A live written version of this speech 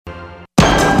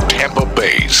Tampa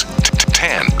Bay's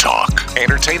Tan Talk.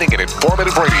 Entertaining and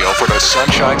informative radio for the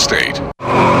Sunshine State.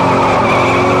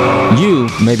 You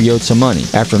may be owed some money.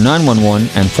 After 911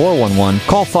 and 411,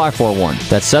 call 541.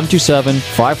 That's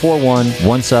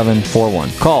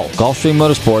 727-541-1741. Call Gulfstream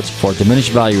Motorsports for a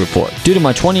diminished value report. Due to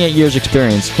my 28 years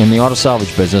experience in the auto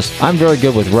salvage business, I'm very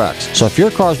good with wrecks. So if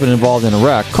your car's been involved in a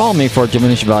wreck, call me for a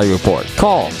diminished value report.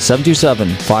 Call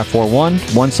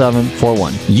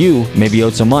 727-541-1741. You may be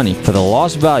owed some money for the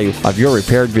lost value of your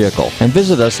repaired vehicle. And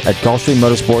visit us at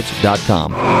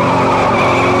GulfstreamMotorsports.com.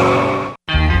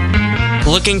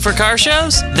 Looking for car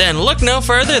shows? Then look no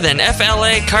further than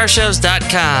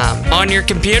FLACarshows.com. On your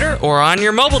computer or on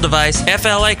your mobile device,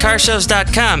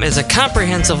 FLACarshows.com is a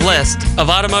comprehensive list of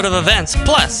automotive events,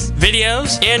 plus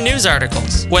videos and news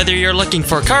articles. Whether you're looking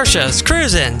for car shows,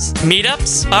 cruise-ins,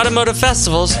 meetups, automotive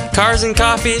festivals, cars and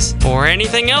coffees, or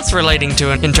anything else relating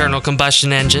to an internal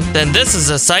combustion engine, then this is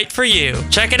a site for you.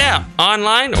 Check it out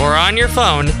online or on your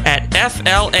phone at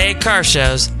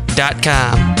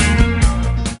FLACarshows.com.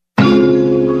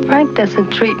 Frank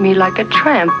doesn't treat me like a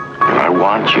tramp. I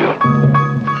want you.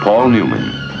 Paul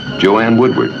Newman, Joanne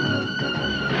Woodward.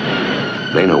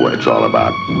 They know what it's all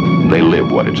about. They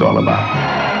live what it's all about.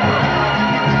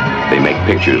 They make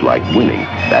pictures like winning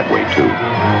that way, too.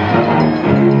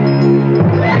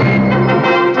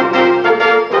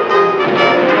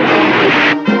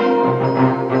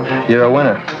 You're a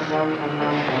winner.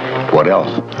 What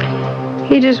else?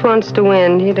 He just wants to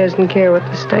win. He doesn't care what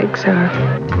the stakes are.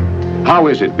 How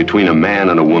is it between a man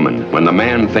and a woman when the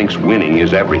man thinks winning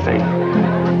is everything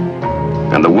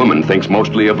and the woman thinks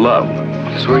mostly of love?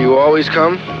 Is where you always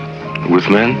come? With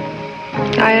men?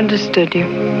 I understood you.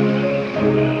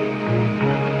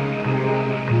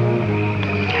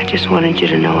 I just wanted you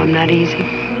to know I'm not easy.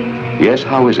 Yes,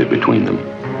 how is it between them?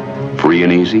 Free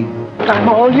and easy? I'm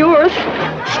all yours.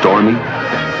 Stormy?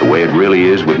 The way it really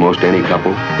is with most any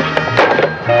couple?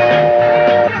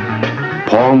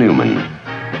 Paul Newman,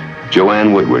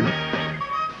 Joanne Woodward.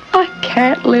 I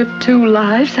can't live two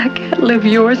lives. I can't live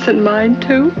yours and mine,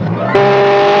 too.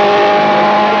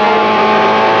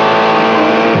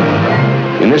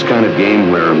 In this kind of game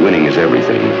where winning is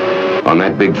everything, on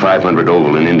that big 500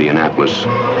 oval in Indianapolis,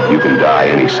 you can die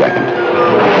any second.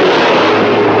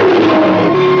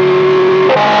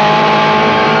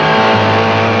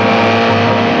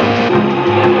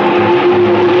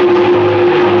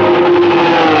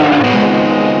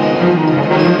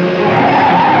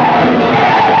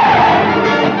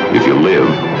 If you live,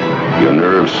 your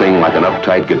nerves sing like an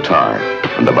uptight guitar,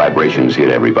 and the vibrations hit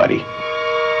everybody.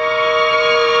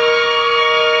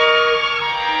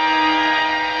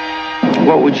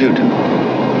 What would you do?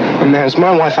 And there's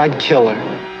my wife, I'd kill her.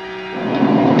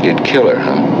 You'd kill her,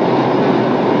 huh?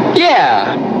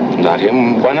 Yeah. Not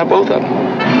him, why not both of them?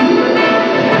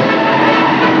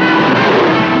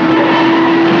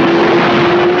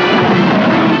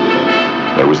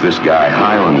 There was this guy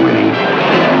high on winning,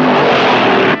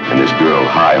 and this girl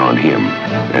high on him,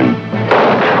 and,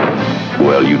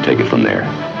 well, you take it from there.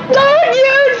 Don't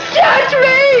you judge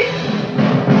me!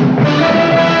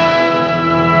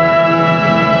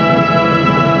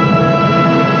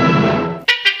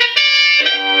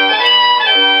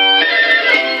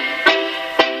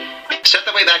 Set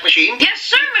the Wayback Machine. Yes,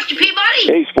 sir, Mr. Peabody.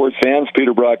 Hey, sports fans.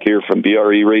 Peter Brock here from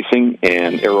BRE Racing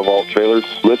and Aerovault Trailers.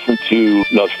 Listen to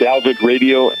Nostalgic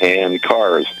Radio and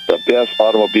Cars, the best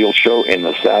automobile show in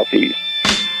the Southeast.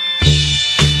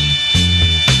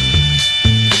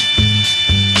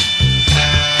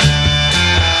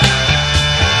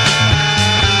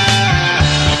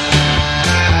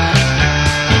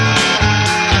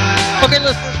 Okay,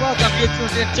 listeners, welcome. You're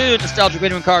tuned into Nostalgic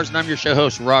Radio and Cars, and I'm your show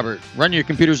host, Robert. Run your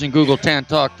computers and Google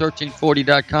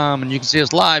TanTalk1340.com, and you can see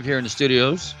us live here in the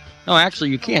studios. No, actually,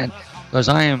 you can't, because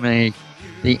I am the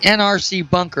NRC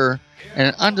bunker in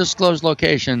an undisclosed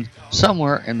location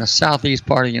somewhere in the southeast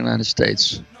part of the United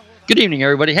States. Good evening,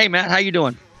 everybody. Hey, Matt, how you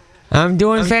doing? I'm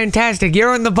doing fantastic.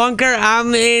 You're in the bunker.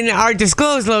 I'm in our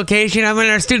disclosed location. I'm in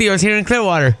our studios here in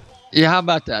Clearwater. Yeah, how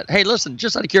about that? Hey, listen,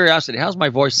 just out of curiosity, how's my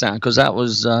voice sound? Because that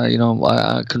was,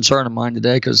 a concern of mine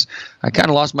today, because I kind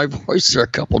of lost my voice there a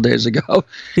couple days ago.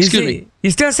 Excuse me.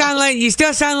 You still sound like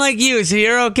you, so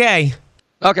you're okay.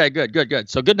 Okay, good.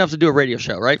 So good enough to do a radio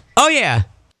show, right? Oh, yeah.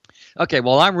 Okay,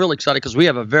 well, I'm really excited because we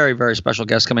have a very, very special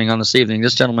guest coming on this evening.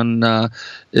 This gentleman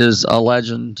is a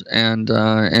legend and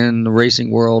in the racing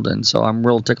world, and so I'm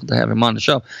real tickled to have him on the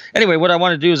show. Anyway, what I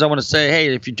want to do is I want to say,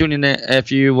 hey, if you're tuning in,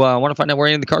 if you want to find out where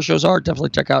any of the car shows are, definitely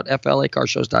check out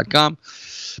FLACarshows.com.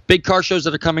 Big car shows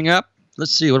that are coming up.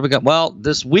 Let's see, what do we got? Well,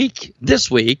 this week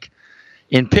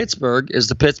in Pittsburgh is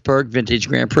the Pittsburgh Vintage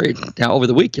Grand Prix. Now, over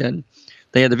the weekend,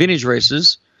 they had the vintage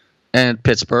races and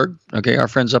Pittsburgh. Okay, our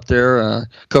friends up there,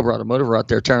 Cobra Automotive, were out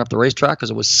there tearing up the racetrack because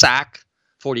it was SAC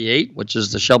 48, which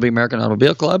is the Shelby American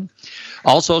Automobile Club.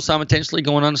 Also, simultaneously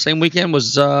going on the same weekend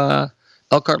was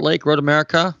Elkhart Lake Road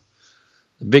America,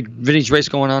 the big vintage race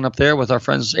going on up there with our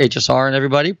friends HSR and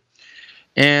everybody.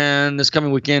 And this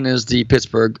coming weekend is the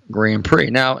Pittsburgh Grand Prix.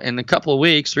 Now, in a couple of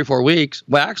weeks, 3-4 weeks,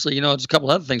 well, actually, there's a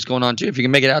couple other things going on too. If you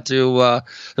can make it out to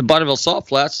the Bonneville Salt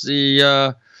Flats,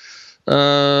 the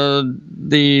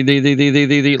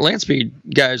land speed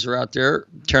guys are out there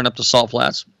tearing up the Salt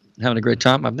Flats, having a great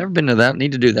time. I've never been to that.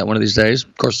 Need to do that one of these days.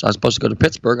 Of course, I was supposed to go to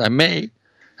Pittsburgh. I may.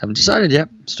 Haven't decided yet.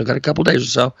 Still got a couple days or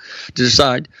so to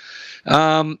decide.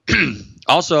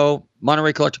 Also,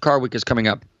 Monterey Collector Car Week is coming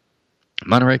up.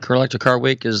 Monterey Collector Car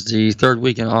Week is the third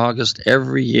week in August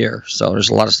every year. So there's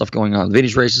a lot of stuff going on. The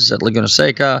vintage races at Laguna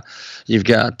Seca. You've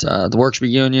got the Works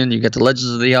Reunion. You've got the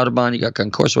Legends of the Autobahn. You got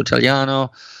Concorso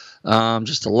Italiano.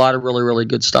 Just a lot of really, really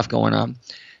good stuff going on.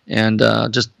 And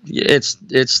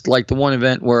it's like the one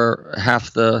event where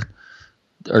half the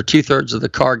or 2/3 of the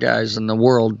car guys in the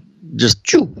world just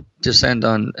descend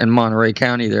on in Monterey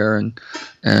County there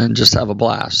and just have a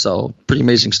blast. So pretty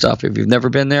amazing stuff. If you've never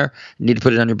been there, you need to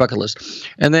put it on your bucket list.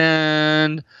 And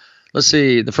then let's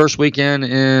see, the first weekend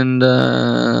in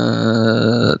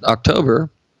October,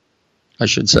 I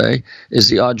should say, is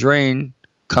the Audrain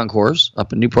Concourse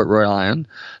up in Newport, Rhode Island.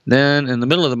 Then in the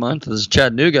middle of the month is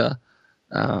Chattanooga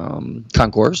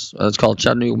Concourse. It's called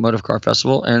Chattanooga Motor Car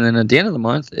Festival. And then at the end of the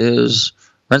month is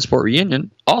Rennsport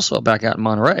Reunion, also back out in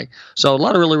Monterey. So a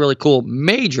lot of really, really cool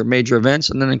major events.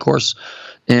 And then, of course,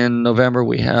 in November,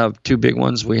 we have two big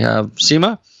ones. We have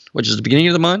SEMA, which is the beginning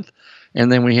of the month.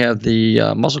 And then we have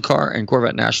the Muscle Car and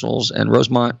Corvette Nationals in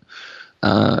Rosemont,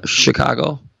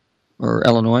 Chicago, or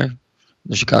Illinois,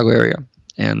 the Chicago area.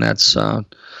 And that's, I've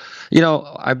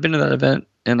been to that event,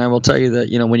 and I will tell you that,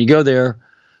 when you go there,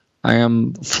 I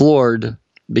am floored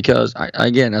because,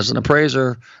 again, as an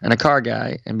appraiser and a car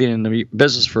guy and being in the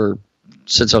business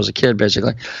since I was a kid,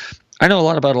 basically, I know a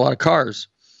lot about a lot of cars.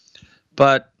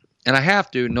 And I have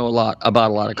to know a lot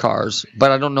about a lot of cars,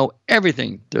 but I don't know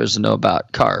everything there is to know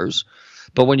about cars.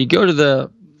 But when you go to the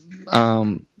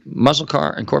Muscle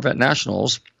Car and Corvette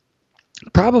Nationals,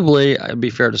 probably it'd be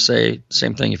fair to say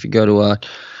same thing if you go to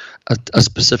a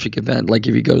specific event, like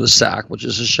if you go to the SAC, which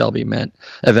is a Shelby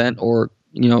event, or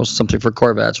something for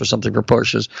Corvettes or something for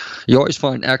Porsches. You always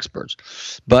find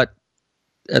experts. But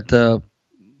at the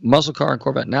Muscle Car and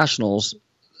Corvette Nationals,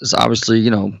 is obviously,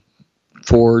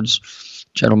 Fords,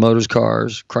 General Motors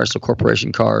cars, Chrysler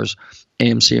Corporation cars,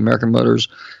 AMC American Motors.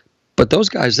 But those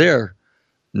guys there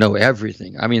know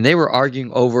everything. I mean, they were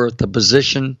arguing over the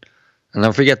position, and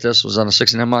don't forget this was on a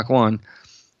 69 Mach 1,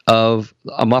 of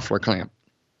a muffler clamp.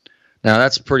 Now,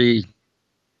 that's pretty,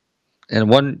 and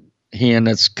one hand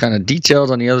that's kind of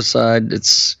detailed, on the other side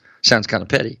sounds kind of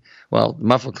petty. Well, the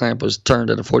muffler clamp was turned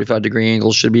at a 45-degree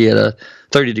angle, should be at a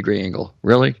 30-degree angle.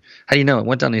 Really? How do you know? It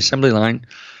went down the assembly line,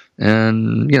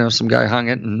 and some guy hung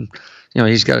it, and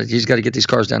he's got to get these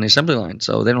cars down the assembly line,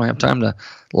 so they don't have time to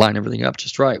line everything up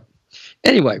just right.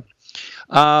 Anyway,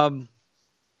 let's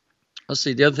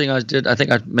see. The other thing I did, I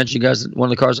think I mentioned you guys that one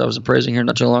of the cars I was appraising here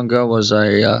not too long ago was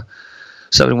a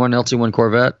 71 LT1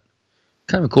 Corvette.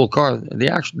 Kind of a cool car.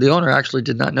 The owner actually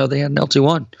did not know they had an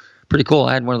LT1. Pretty cool.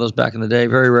 I had one of those back in the day.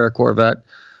 Very rare Corvette.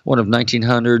 One of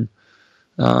 1900,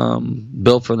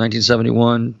 built for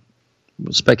 1971.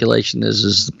 Speculation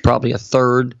is probably a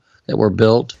third that were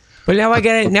built. But now I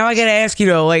gotta ask you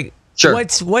though, like, sure.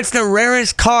 What's the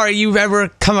rarest car you've ever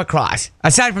come across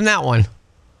aside from that one?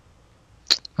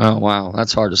 Oh wow,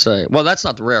 that's hard to say. Well, that's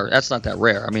not that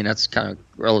rare. I mean, that's kind of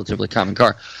relatively common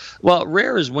car. Well,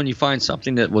 rare is when you find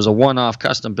something that was a one-off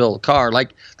custom-built car.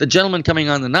 Like the gentleman coming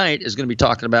on the night is going to be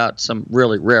talking about some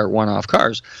really rare one-off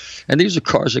cars. And these are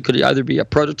cars that could either be a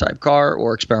prototype car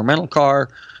or experimental car,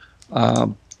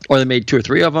 or they made 2 or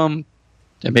 3 of them,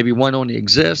 and maybe one only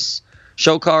exists.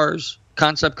 Show cars,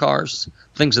 concept cars,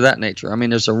 things of that nature. I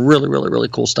mean, there's some really, really, really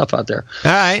cool stuff out there.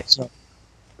 All right. So,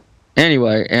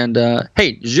 anyway, and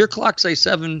hey, does your clock say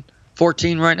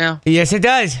 7:14 right now? Yes, it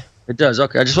does. It does.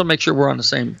 Okay, I just want to make sure we're on the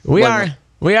same. We are.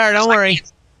 Don't worry.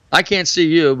 I can't see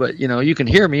you, but you can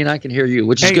hear me and I can hear you,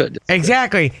 which is good.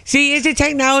 Exactly. Good. See, isn't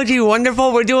technology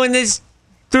wonderful? We're doing this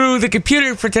through the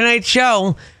computer for tonight's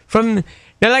show.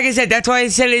 Now, like I said, that's why I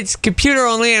said it's computer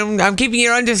only, and I'm keeping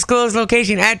your undisclosed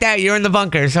location at that. You're in the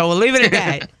bunker, so we'll leave it at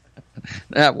that.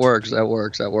 That works.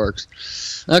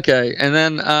 Okay, and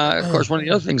then of course one of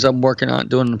the other things I'm working on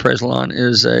doing an appraisal on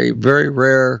is a very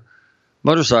rare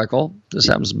motorcycle. This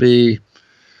happens to be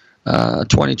a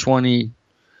 2020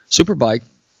 Superbike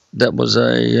that was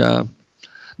a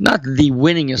not the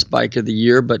winningest bike of the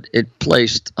year, but it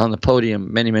placed on the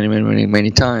podium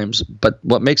many times. But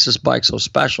what makes this bike so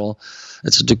special,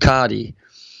 it's a Ducati,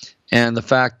 and the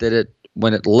fact that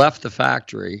when it left the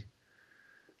factory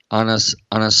on a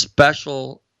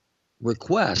special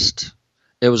request,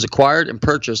 it was acquired and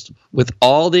purchased with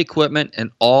all the equipment and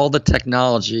all the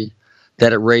technology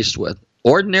that it raced with.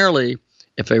 Ordinarily,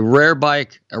 if a rare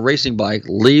bike, a racing bike,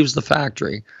 leaves the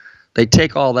factory, they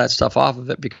take all that stuff off of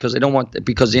it because they don't want,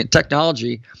 because the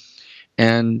technology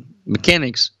and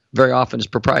mechanics very often is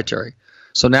proprietary.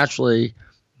 So naturally,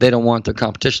 they don't want their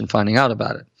competition finding out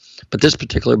about it. But this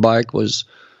particular bike was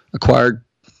acquired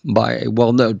by a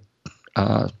well-known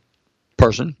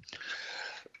person,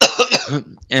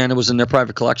 and it was in their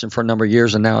private collection for a number of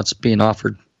years, and now it's being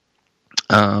offered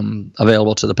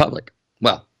available to the public.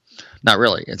 Well, not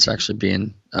really. It's actually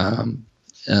being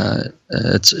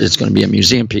it's going to be a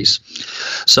museum piece.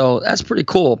 So that's pretty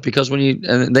cool because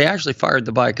and they actually fired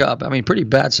the bike up. I mean, pretty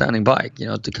bad sounding bike,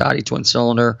 Ducati twin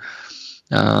cylinder,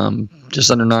 just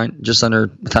under 1,000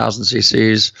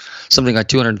 cc's, something like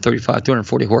 235,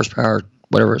 240 horsepower,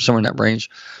 whatever, somewhere in that range.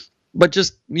 But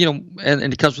just, and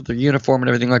it comes with the uniform and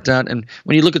everything like that. And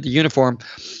when you look at the uniform,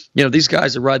 these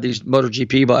guys that ride these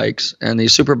MotoGP bikes and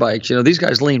these super bikes, these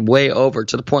guys lean way over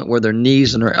to the point where their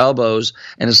knees and their elbows,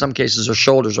 and in some cases their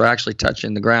shoulders, are actually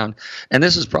touching the ground. And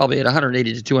this is probably at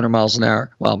 180 to 200 miles an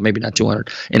hour. Well, maybe not 200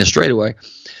 in a straightaway.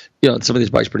 Some of these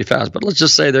bikes are pretty fast, but let's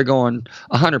just say they're going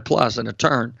 100 plus in a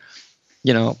turn,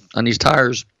 on these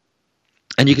tires.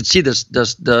 And you can see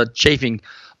the chafing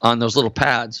on those little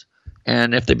pads.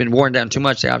 And if they've been worn down too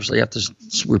much, they obviously have to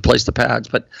replace the pads.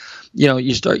 But you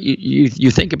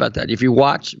think about that. If you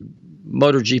watch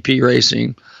MotoGP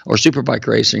racing or superbike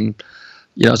racing,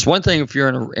 it's one thing if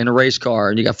you're in a race car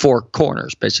and you got four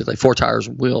corners, basically 4 tires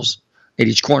and wheels at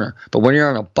each corner. But when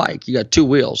you're on a bike, you got 2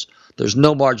 wheels. There's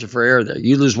no margin for error there.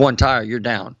 You lose 1 tire, you're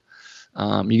down.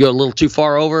 You go a little too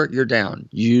far over, you're down.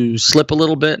 You slip a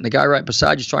little bit, and the guy right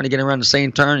beside you is trying to get around the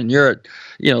same turn, and you're at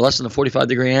less than a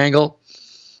 45-degree angle.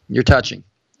 You're touching,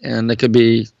 and it could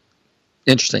be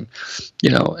interesting,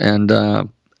 and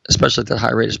especially at that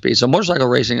high rate of speed. So motorcycle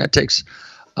racing, that takes,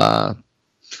 I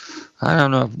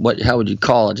don't know how would you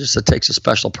call it? Just it takes a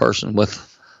special person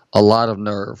with a lot of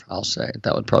nerve. I'll say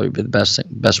that would probably be the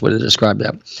best way to describe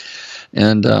that.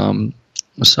 And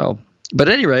but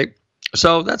at any rate,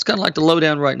 so that's kind of like the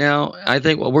lowdown right now. I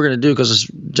think what we're going to do, because this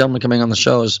gentleman coming on the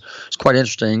show is quite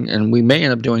interesting, and we may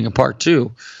end up doing a part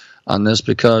 2 on this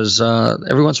because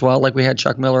every once in a while, like we had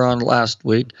Chuck Miller on last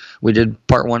week, we did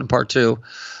part 1 and part 2.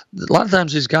 A lot of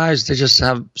times these guys, they just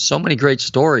have so many great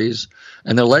stories,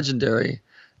 and they're legendary,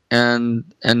 and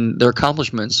their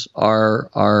accomplishments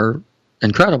are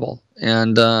incredible.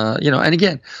 And and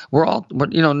again, we're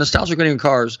nostalgic radio and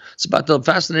cars. It's about the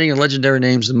fascinating and legendary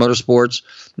names in motorsports,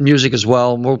 music as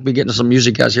well. We'll be getting to some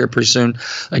music guys here pretty soon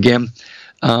again.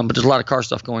 But there's a lot of car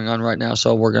stuff going on right now,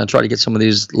 so we're going to try to get some of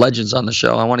these legends on the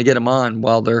show. I want to get them on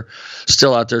while they're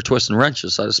still out there twisting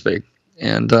wrenches, so to speak.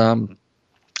 And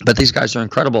but these guys are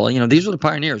incredible. These are the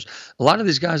pioneers. A lot of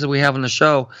these guys that we have on the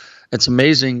show, it's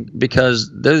amazing because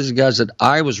they're the guys that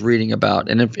I was reading about.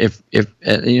 And if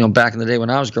back in the day when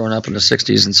I was growing up in the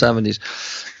 60s and 70s,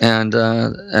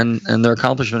 and their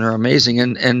accomplishments are amazing.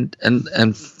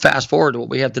 And fast forward to what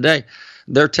we have today,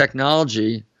 their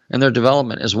technology and their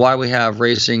development is why we have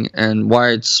racing and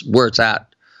why it's where it's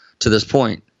at to this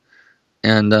point.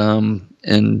 And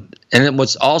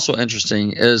what's also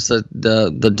interesting is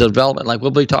the development. Like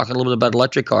we'll be talking a little bit about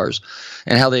electric cars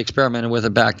and how they experimented with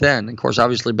it back then. And of course,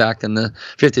 obviously back in the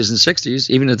 50s and 60s,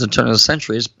 even at the turn of the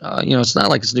century, it's not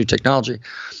like it's new technology.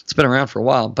 It's been around for a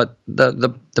while. But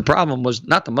the problem was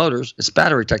not the motors; it's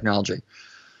battery technology.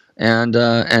 And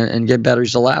get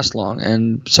batteries to last long.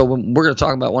 And so we're going to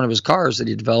talk about one of his cars that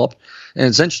he developed, and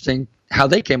it's interesting how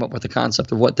they came up with the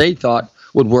concept of what they thought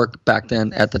would work back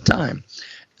then at the time.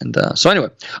 And so anyway,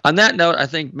 on that note, I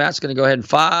think Matt's going to go ahead and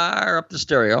fire up the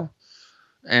stereo,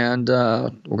 and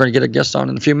we're going to get a guest on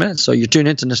in a few minutes. So you tune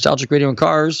into Nostalgic Radio and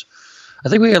Cars. I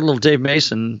think we got a little Dave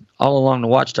Mason all along the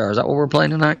Watchtower. Is that what we're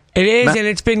playing tonight? It is, Matt? And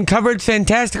it's been covered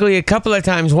fantastically a couple of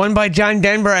times. One by John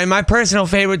Denver, and my personal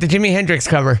favorite, the Jimi Hendrix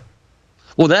cover.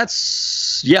 Well,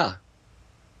 that's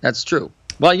true.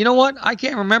 Well, you know what? I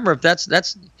can't remember if that's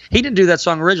he didn't do that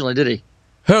song originally, did he?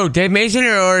 Who, Dave Mason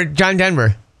or John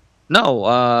Denver?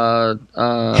 No,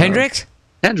 Hendrix?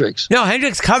 Hendrix. No,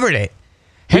 Hendrix covered it.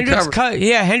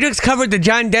 Hendrix covered the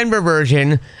John Denver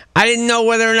version. I didn't know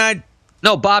whether or not...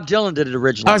 No, Bob Dylan did it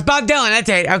originally. Oh, it's Bob Dylan. That's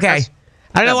it. Okay.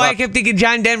 I don't know why I kept thinking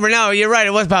John Denver. No, you're right.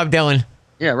 It was Bob Dylan.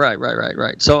 Yeah,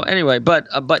 right. So anyway, but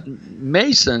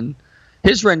Mason,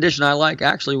 His rendition I like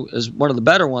actually is one of the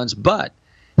better ones, but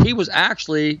he was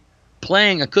actually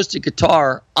playing acoustic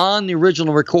guitar on the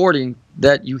original recording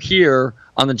that you hear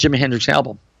on the Jimi Hendrix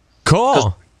album.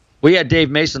 Cool. We had Dave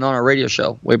Mason on our radio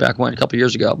show way back when, a couple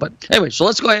years ago. But anyway, so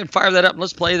let's go ahead and fire that up and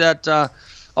let's play that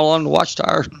along the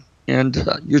Watchtower. And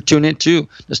you're tuned in to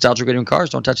Nostalgic Radio and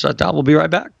Cars. Don't touch that dial. We'll be right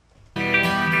back.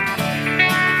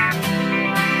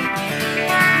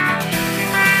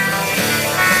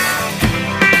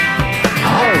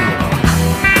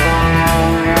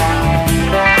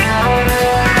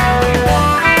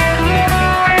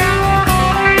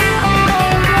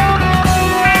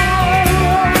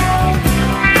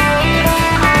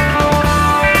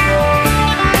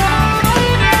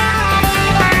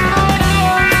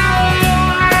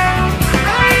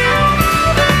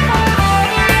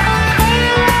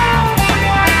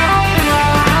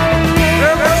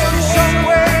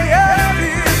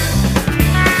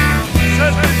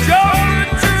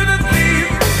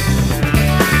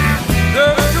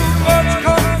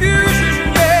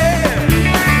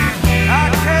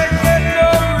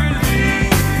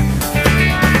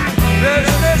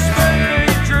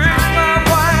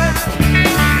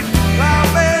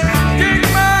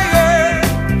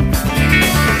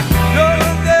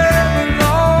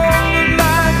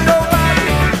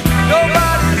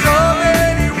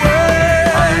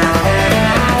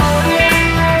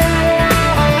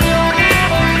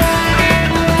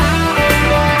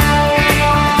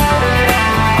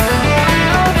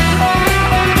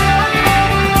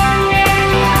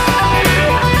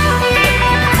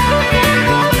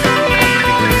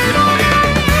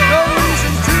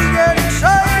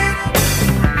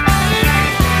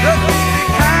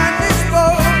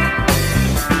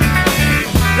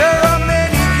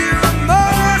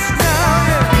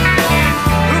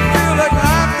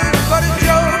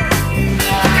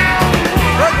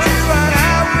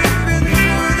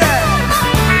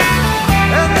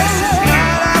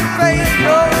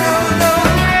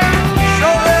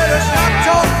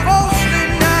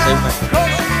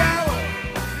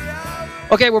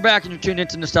 Okay, we're back, and you're tuned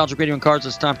into Nostalgic Radio and Cars.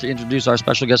 It's time to introduce our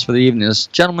special guest for the evening. This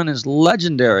gentleman is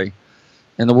legendary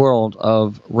in the world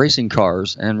of racing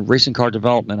cars and racing car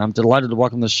development. I'm delighted to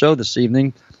welcome to the show this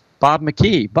evening, Bob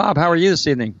McKee. Bob, how are you this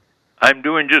evening? I'm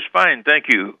doing just fine, thank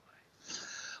you.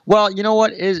 Well, you know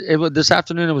what? This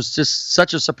afternoon it was just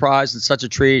such a surprise and such a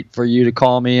treat for you to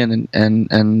call me and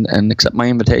accept my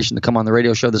invitation to come on the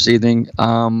radio show this evening.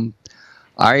 I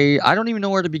don't even know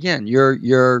where to begin.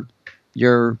 Your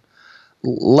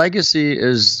legacy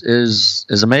is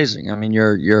amazing. I mean,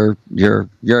 your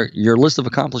list of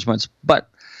accomplishments. But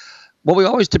what we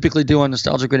always typically do on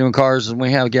Nostalgic Radio and Cars is when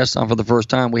we have guests on for the first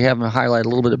time, we have them highlight a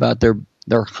little bit about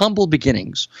their humble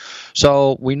beginnings.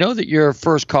 So we know that your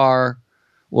first car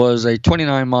was a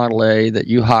 29 Model A that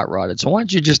you hot rodded. So why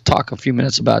don't you just talk a few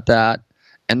minutes about that,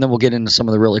 and then we'll get into some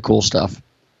of the really cool stuff.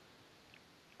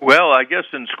 Well, I guess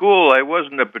in school I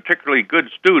wasn't a particularly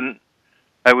good student.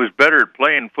 I was better at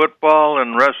playing football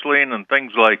and wrestling and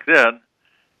things like that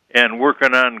and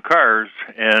working on cars,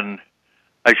 and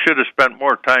I should have spent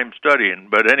more time studying.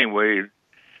 But anyway,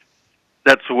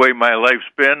 that's the way my life's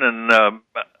been, and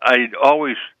I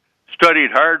always studied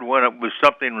hard when it was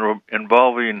something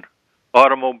involving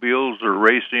automobiles or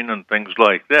racing and things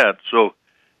like that. So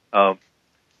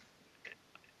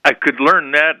I could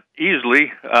learn that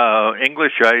easily.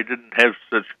 English I didn't have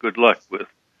such good luck with.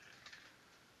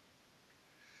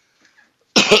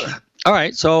 All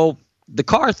right, so the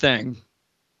car thing,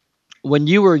 when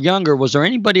you were younger, was there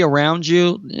anybody around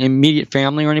you, immediate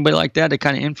family or anybody like that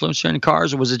kind of influenced you in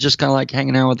cars, or was it just kind of like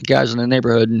hanging out with the guys in the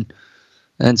neighborhood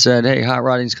and said, hey, hot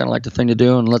rodding's kind of like the thing to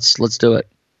do, and let's do it?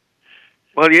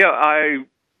 Well, yeah,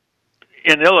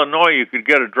 in Illinois, you could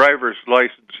get a driver's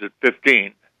license at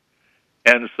 15.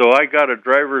 And so I got a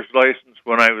driver's license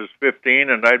when I was 15,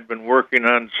 and I'd been working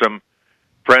on some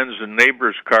friends and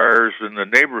neighbors' cars in the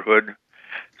neighborhood.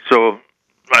 So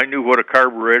I knew what a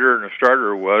carburetor and a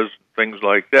starter was, things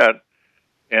like that.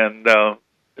 And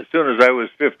as soon as I was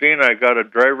 15, I got a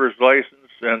driver's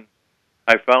license, and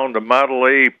I found a Model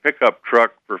A pickup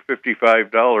truck for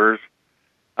 $55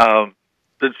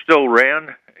 that still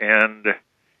ran, and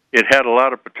it had a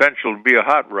lot of potential to be a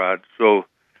hot rod. So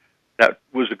that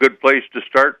was a good place to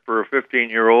start for a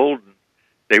 15-year-old.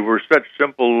 They were such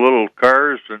simple little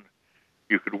cars, and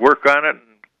you could work on it and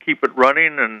keep it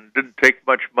running, and didn't take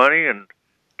much money, and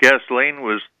gasoline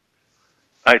was,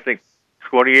 I think,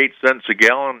 28 cents a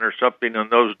gallon or something in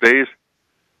those days.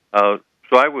 So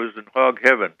I was in hog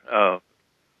heaven.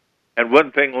 And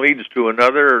one thing leads to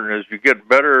another, and as you get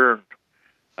better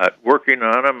at working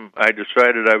on them, I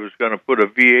decided I was going to put a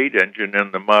V8 engine in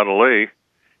the Model A,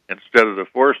 instead of the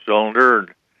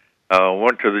 4-cylinder, and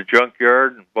went to the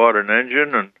junkyard and bought an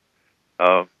engine,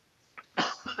 and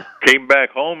came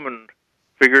back home and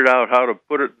figured out how to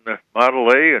put it in the Model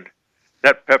A, and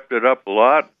that pepped it up a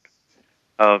lot.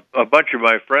 A bunch of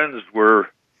my friends were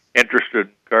interested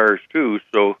in cars too,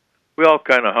 so we all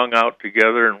kind of hung out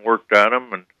together and worked on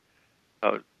them. And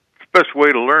the best way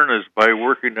to learn is by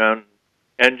working on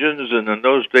engines, and in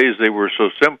those days they were so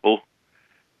simple.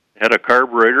 Had a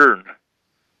carburetor and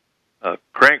a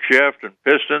crankshaft and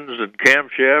pistons and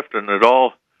camshaft, and it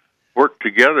all worked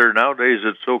together. Nowadays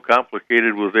it's so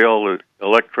complicated with all the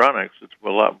electronics, it's a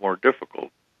lot more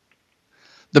difficult.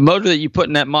 The motor that you put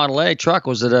in that Model A truck,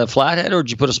 was it a flathead, or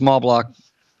did you put a small block,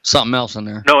 something else in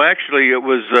there? No, actually it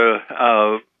was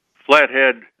a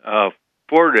flathead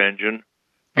Ford engine,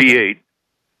 V8.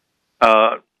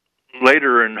 Okay.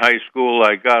 Later in high school,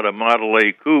 I got a Model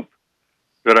A coupe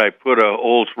that I put a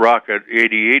Olds Rocket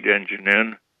 88 engine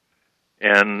in,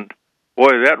 and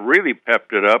boy, that really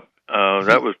pepped it up.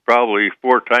 That was probably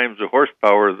 4 times the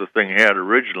horsepower the thing had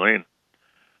originally.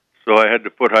 So I had to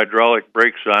put hydraulic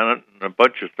brakes on it and a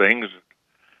bunch of things.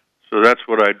 So that's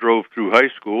what I drove through high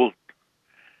school.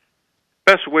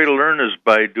 Best way to learn is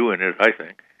by doing it, I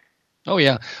think. Oh,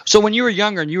 yeah. So when you were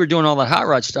younger and you were doing all that hot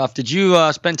rod stuff, did you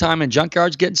spend time in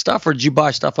junkyards getting stuff, or did you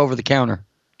buy stuff over the counter?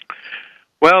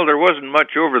 Well, there wasn't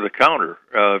much over the counter.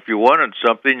 If you wanted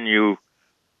something, you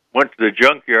went to the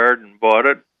junkyard and bought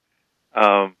it.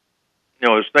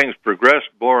 As things progressed,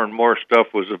 more and more stuff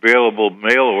was available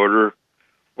mail order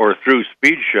or through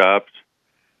speed shops.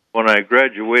 When I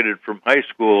graduated from high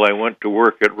school, I went to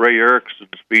work at Ray Erickson's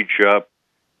speed shop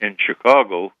in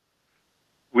Chicago.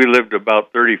 We lived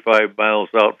about 35 miles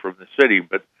out from the city,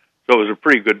 but so it was a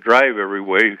pretty good drive every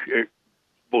way,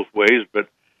 both ways. But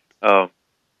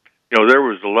there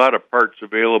was a lot of parts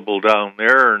available down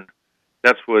there, and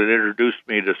that's what introduced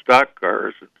me to stock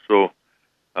cars. And so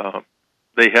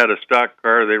they had a stock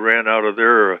car they ran out of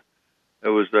there. It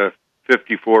was a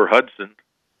 54 Hudson.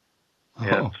 Oh.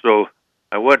 And so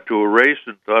I went to a race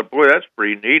and thought, boy, that's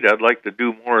pretty neat. I'd like to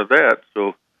do more of that.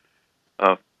 So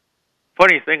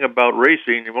funny thing about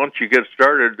racing, once you get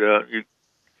started, you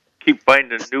keep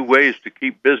finding new ways to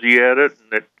keep busy at it,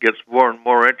 and it gets more and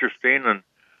more interesting, and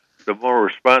the more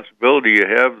responsibility you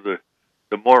have,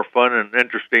 the more fun and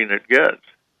interesting it gets.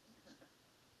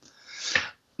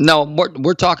 No,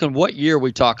 we're talking, what year are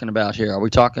we talking about here? Are we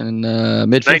talking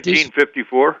mid-50s?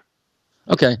 1954.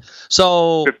 Okay.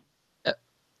 So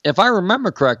if I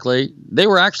remember correctly, they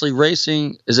were actually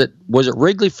racing, was it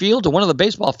Wrigley Field, or one of the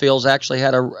baseball fields actually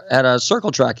had a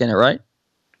circle track in it, right?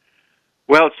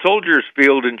 Well, Soldiers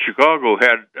Field in Chicago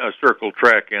had a circle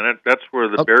track in it. That's where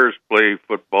the Bears play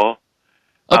football.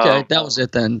 Okay, that was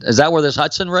it then. Is that where this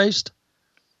Hudson raced?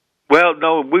 Well,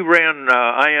 no, we ran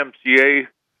IMCA.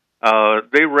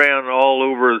 They ran all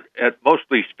over at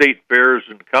mostly state fairs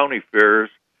and county fairs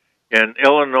in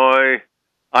Illinois,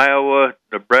 Iowa,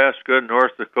 Nebraska,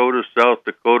 North Dakota, South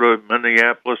Dakota,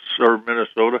 Minneapolis or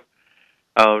Minnesota,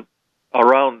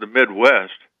 around the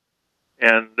Midwest.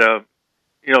 And,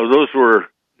 those were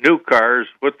new cars.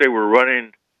 What they were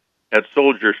running at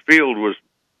Soldiers Field was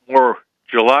more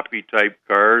jalopy-type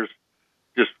cars,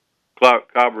 just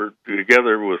cobbled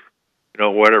together with,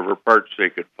 whatever parts they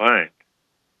could find.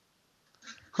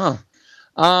 Huh.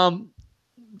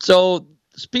 So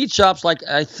speed shops, like,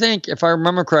 I think, if I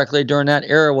remember correctly, during that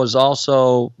era was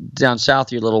also down south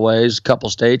of you a little ways, a couple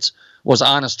states, was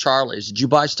Honest Charlie's. Did you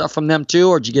buy stuff from them too,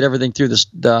 or did you get everything through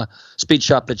the speed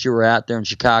shop that you were at there in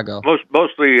Chicago?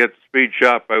 Mostly at the speed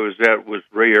shop I was at was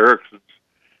Ray Erickson's.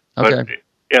 Okay.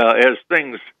 But as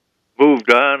things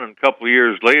moved on, and a couple of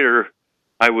years later,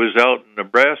 I was out in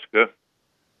Nebraska,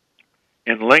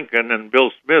 in Lincoln, and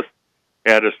Bill Smith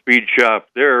had a speed shop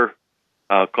there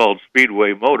called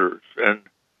Speedway Motors. And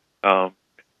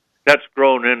that's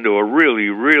grown into a really,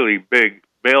 really big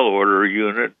mail order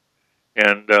unit.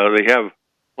 And they have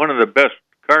one of the best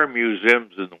car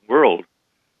museums in the world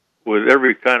with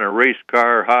every kind of race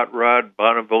car, hot rod,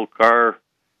 Bonneville car,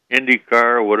 Indy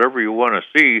car, whatever you want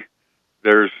to see.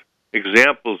 There's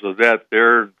examples of that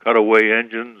there, cutaway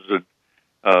engines, and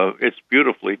it's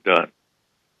beautifully done.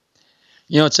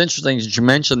 It's interesting that you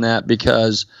mentioned that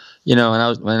because, and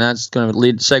that's going to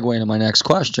segue into my next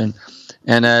question.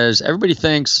 And as everybody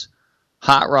thinks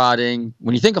hot rodding,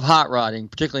 when you think of hot rodding,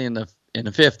 particularly in the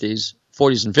 50s,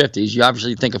 40s and 50s, you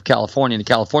obviously think of California and the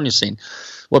California scene.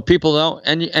 What people don't,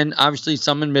 and obviously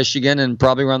some in Michigan and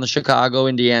probably around the Chicago,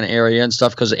 Indiana area and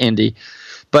stuff because of Indy.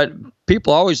 But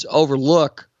people always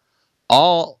overlook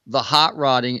all the hot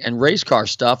rodding and race car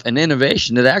stuff and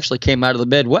innovation that actually came out of the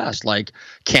Midwest, like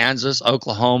Kansas,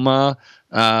 Oklahoma,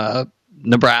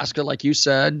 Nebraska, like you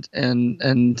said,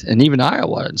 and even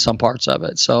Iowa in some parts of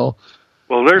it. So,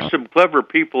 well, there's some clever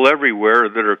people everywhere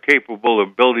that are capable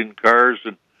of building cars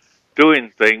and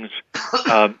doing things.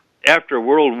 After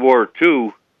World War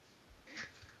II,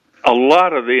 a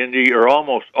lot of the Indy, or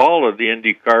almost all of the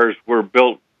Indy cars, were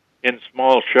built in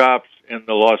small shops in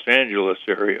the Los Angeles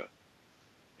area.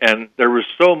 And there was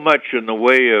so much in the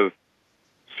way of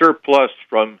surplus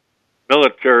from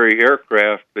military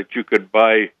aircraft that you could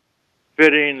buy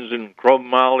fittings and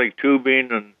chromoly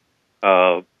tubing and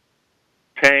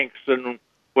tanks and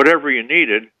whatever you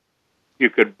needed, you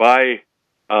could buy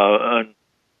as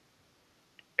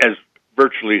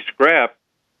virtually scrap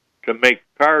to make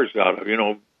cars out of.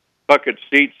 Bucket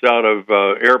seats out of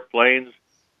airplanes.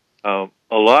 A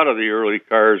lot of the early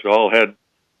cars all had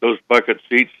those bucket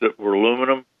seats that were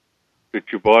aluminum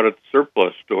that you bought at the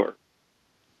surplus store.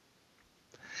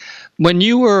 When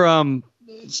you were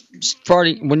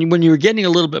starting, when you were getting a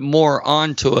little bit more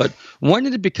onto it, when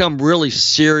did it become really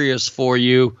serious for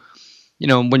you?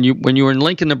 When you were in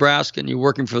Lincoln, Nebraska, and you're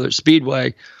working for the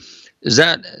Speedway,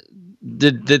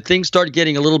 did things start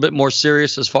getting a little bit more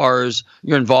serious as far as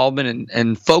your involvement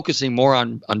and focusing more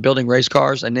on building race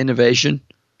cars and innovation?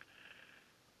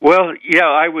 Well, yeah,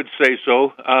 I would say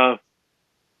so.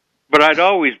 But I'd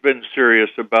always been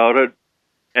serious about it.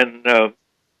 And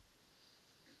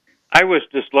I was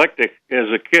dyslexic as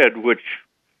a kid, which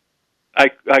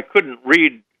I couldn't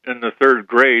read in the third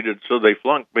grade, and so they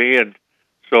flunked me. And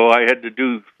so I had to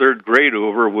do third grade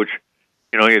over, which,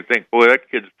 you'd think, boy,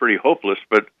 that kid's pretty hopeless.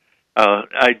 But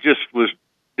I just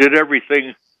did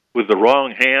everything with the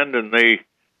wrong hand, and they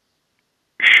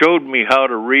showed me how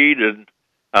to read and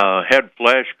had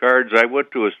flashcards. I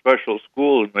went to a special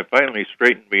school, and they finally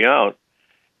straightened me out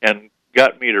and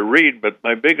got me to read. But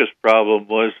my biggest problem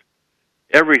was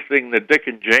everything the Dick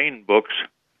and Jane books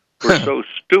were so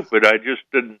stupid. I just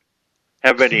didn't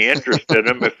have any interest in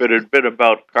them. If it had been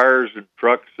about cars and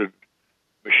trucks and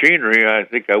machinery, I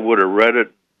think I would have read it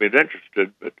and been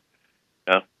interested. But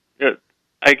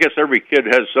I guess every kid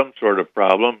has some sort of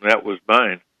problem. That was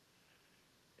mine.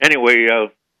 Anyway,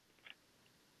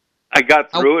 I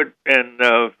got through it, and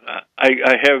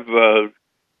I have,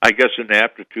 I guess, an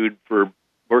aptitude for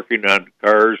working on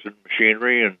cars and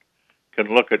machinery, and can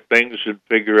look at things and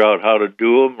figure out how to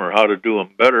do them or how to do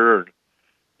them better. And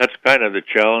that's kind of the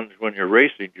challenge when you're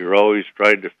racing. You're always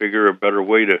trying to figure a better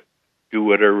way to do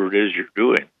whatever it is you're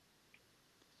doing.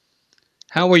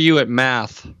 How were you at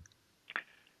math?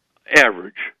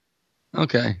 Average.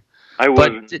 Okay. I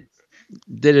wasn't. But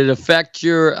did it affect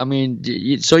your, so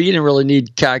you didn't really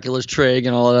need calculus, trig,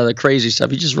 and all that other crazy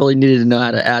stuff. You just really needed to know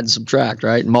how to add and subtract,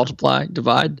 right? And multiply,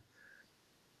 divide?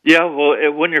 Yeah,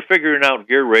 well, when you're figuring out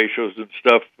gear ratios and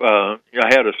stuff, I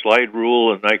had a slide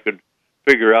rule, and I could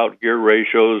figure out gear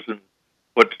ratios and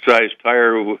what size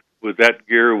tire with that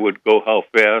gear would go how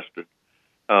fast.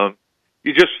 And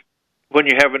you just, when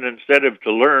you have an incentive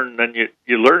to learn, then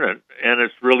you learn it, and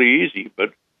it's really easy.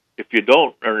 But if you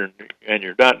don't learn and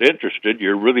you're not interested,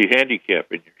 you're really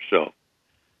handicapping yourself.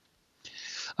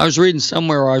 I was reading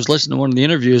somewhere, or I was listening to one of the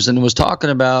interviews, and it was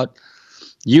talking about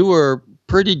you were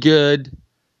pretty good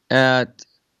at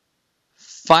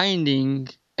finding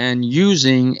and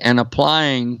using and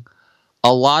applying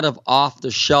a lot of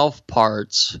off-the-shelf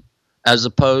parts as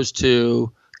opposed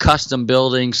to custom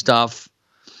building stuff.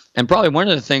 And probably one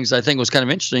of the things I think was kind of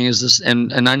interesting is this,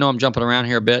 and I know I'm jumping around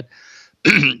here a bit,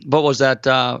 but was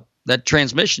that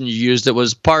transmission you used that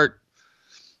was part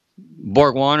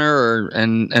Borg Warner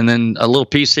and then a little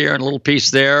piece here and a little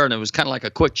piece there, and it was kind of like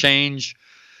a quick change.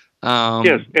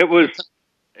 Yes, it was,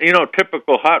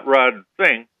 typical hot rod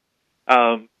thing.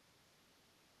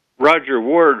 Roger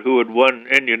Ward, who had won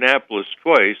Indianapolis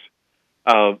twice,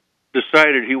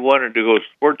 decided he wanted to go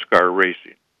sports car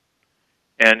racing.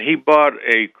 And he bought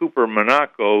a Cooper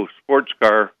Monaco sports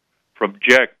car from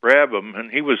Jack Brabham, and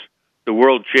he was the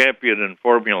world champion in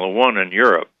Formula One in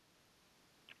Europe.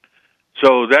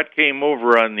 So that came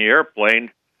over on the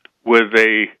airplane with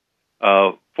a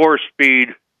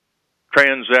 4-speed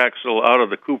transaxle out of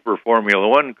the Cooper Formula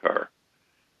One car.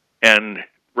 And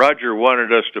Roger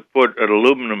wanted us to put an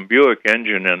aluminum Buick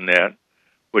engine in that,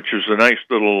 which was a nice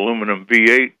little aluminum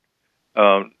V8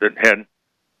 that had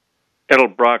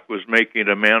Edelbrock was making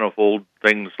a manifold,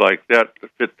 things like that to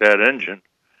fit that engine.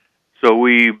 So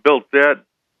we built that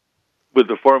with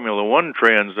the Formula One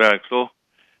transaxle,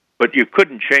 but you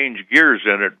couldn't change gears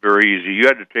in it very easy. You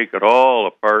had to take it all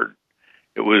apart.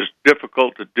 It was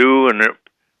difficult to do, and it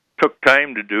took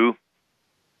time to do.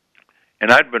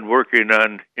 And I'd been working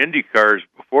on Indy cars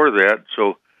before that,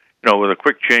 so with a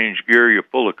quick change gear, you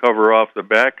pull the cover off the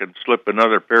back and slip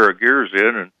another pair of gears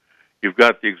in, and you've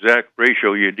got the exact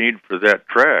ratio you need for that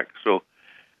track. So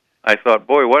I thought,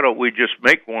 boy, why don't we just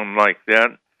make one like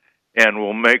that, and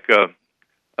we'll make a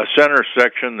center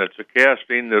section that's a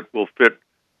casting that will fit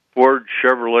Ford,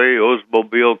 Chevrolet,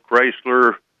 Oldsmobile,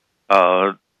 Chrysler,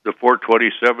 the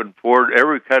 427 Ford,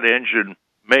 every kind of engine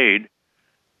made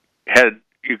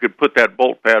you could put that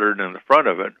bolt pattern in the front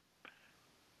of it.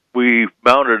 We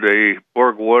mounted a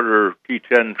Borg-Water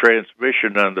T10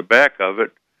 transmission on the back of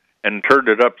it and turned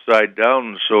it upside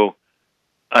down so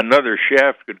another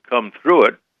shaft could come through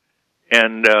it,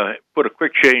 and put a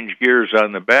quick change gears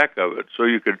on the back of it. So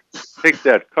you could take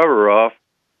that cover off,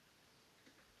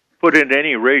 put in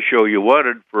any ratio you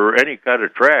wanted for any kind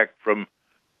of track from,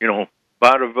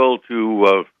 Bonneville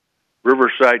to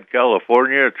Riverside,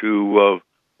 California to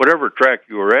whatever track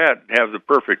you were at, and have the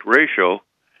perfect ratio.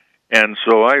 And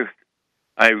so I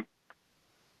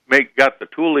got the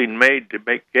tooling made to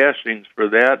make castings for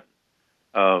that.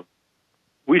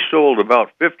 We sold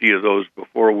about 50 of those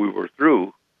before we were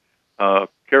through.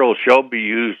 Carroll Shelby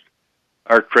used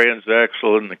our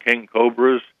transaxle in the King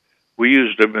Cobras. We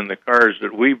used them in the cars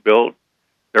that we built.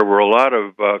 There were a lot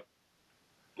of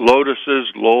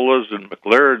Lotuses, Lolas, and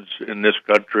McLarens in this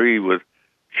country with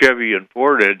Chevy and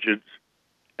Ford engines,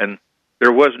 and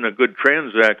there wasn't a good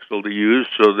transaxle to use,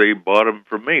 so they bought them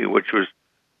from me, which was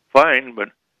fine, but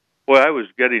boy, I was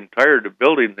getting tired of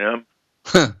building them.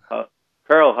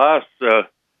 Carl Haas,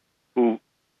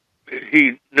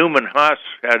 Newman Haas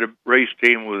had a race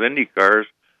team with Indy cars.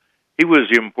 He was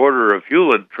the importer of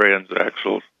Hewland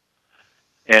transaxles,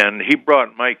 and he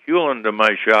brought Mike Hewland to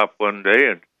my shop one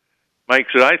day, and Mike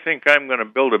said, I think I'm going to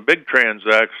build a big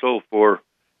transaxle for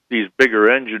these bigger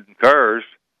engine cars.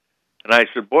 And I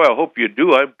said, boy, I hope you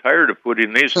do. I'm tired of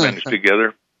putting these things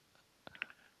together.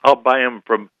 I'll buy them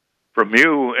from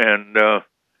you, and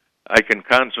I can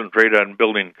concentrate on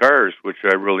building cars, which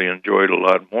I really enjoyed a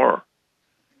lot more.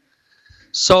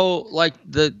 So, like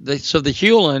the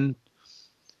Hewland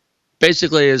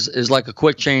basically is like a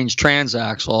quick change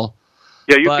transaxle.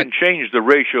 Yeah, you can change the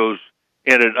ratios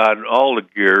in it on all the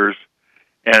gears,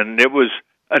 and it was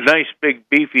a nice big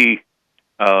beefy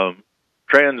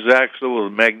transaxle with a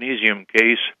magnesium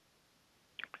case,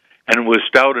 and was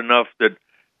stout enough that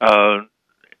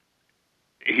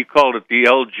he called it the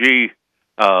LG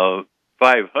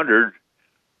 500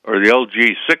 or the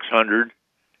LG 600,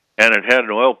 and it had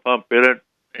an oil pump in it,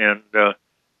 and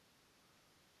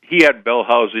he had bell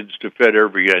housings to fit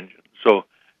every engine. So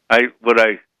I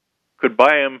could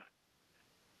buy them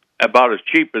about as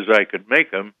cheap as I could make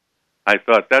them. I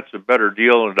thought that's a better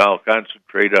deal, and I'll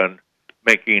concentrate on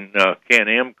making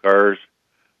Can-Am cars.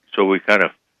 So we kind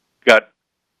of got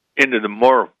into the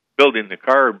more building the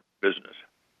car business.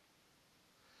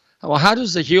 Well, how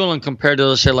does the Hewland compare to,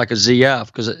 let's say, like a ZF?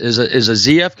 Because is a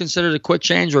ZF considered a quick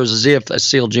change, or is a ZF a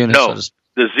sealed unit? No,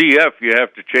 the ZF, you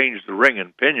have to change the ring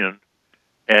and pinion,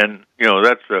 and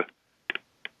that's a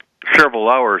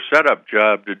several-hour setup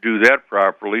job to do that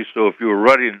properly. So if you were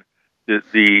running the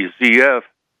ZF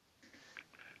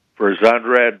for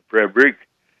Zonrad Fabrik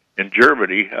in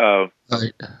Germany,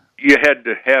 right, you had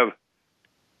to have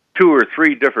 2 or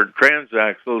 3 different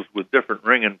transaxles with different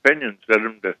ring and pinions in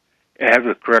them to have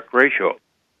the correct ratio.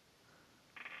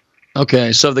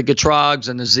 Okay, so the Getrogs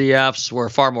and the ZFs were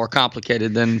far more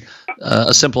complicated than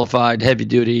a simplified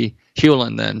heavy-duty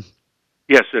Hewland then.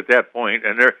 Yes, at that point.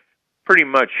 And they're pretty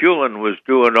much, Hewland was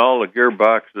doing all the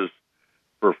gearboxes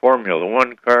for Formula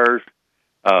One cars,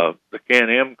 the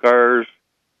Can-Am cars.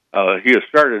 He had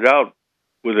started out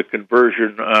with a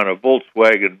conversion on a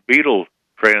Volkswagen Beetle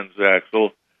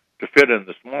transaxle to fit in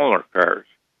the smaller cars.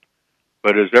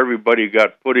 But as everybody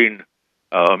got putting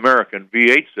American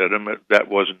V8s in them, that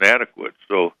wasn't adequate.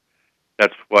 So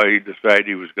that's why he decided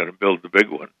he was going to build the big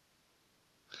one.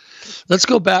 Let's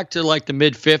go back to like the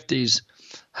mid-'50s.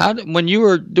 When you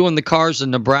were doing the cars in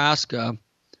Nebraska,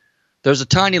 there's a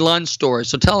Tiny Lund story.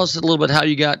 So tell us a little bit how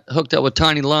you got hooked up with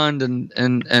Tiny Lund, and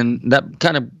that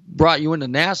kind of brought you into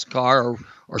NASCAR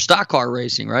or stock car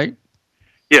racing, right?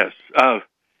 Yes.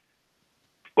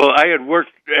 Well, I had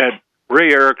worked at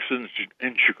Ray Erickson's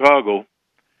in Chicago,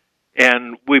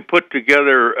 and we put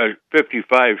together a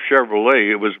 55 Chevrolet.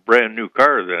 It was a brand new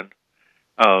car then,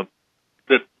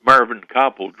 that Marvin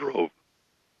Koppel drove.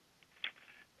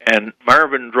 And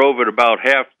Marvin drove it about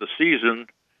half the season,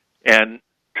 and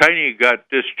Tiny got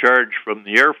discharged from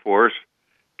the Air Force,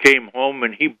 came home,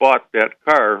 and he bought that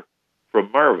car from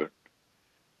Marvin.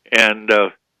 And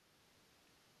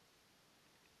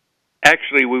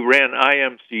actually, we ran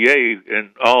IMCA in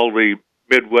all the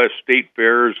Midwest state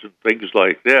fairs and things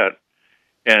like that.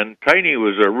 And Tiny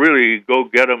was a really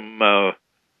go-get-'em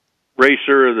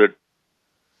racer that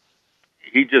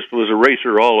he just was a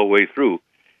racer all the way through,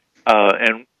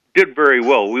 and did very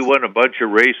well. We won a bunch of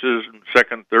races, and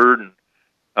second, third,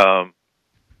 and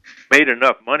made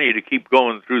enough money to keep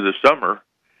going through the summer.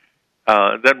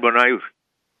 Then when I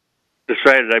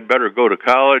decided I better go to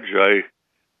college,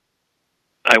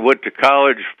 I went to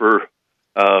college for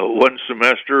one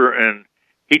semester, and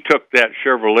he took that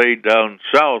Chevrolet down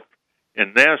south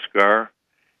in NASCAR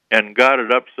and got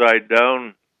it upside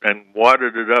down and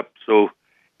wadded it up so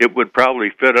it would probably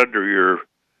fit under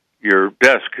your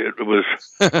desk. It was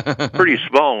pretty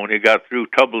small when he got through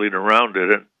tumbling around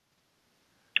it,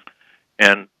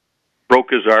 and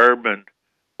broke his arm. And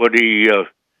when he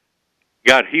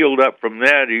got healed up from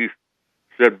that, he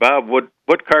said, "Bob,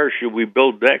 what car should we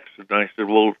build next?" And I said,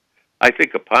 "Well, I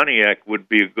think a Pontiac would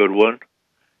be a good one.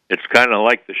 It's kind of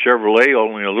like the Chevrolet,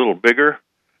 only a little bigger,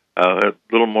 a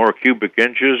little more cubic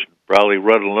inches, probably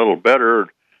run a little better."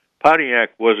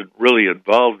 Pontiac wasn't really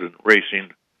involved in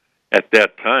racing at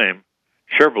that time.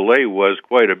 Chevrolet was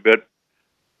quite a bit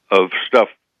of stuff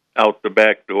out the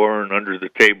back door and under the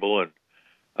table, and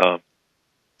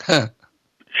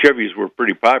Chevys were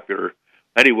pretty popular.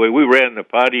 Anyway, we ran the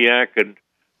Pontiac, and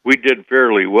we did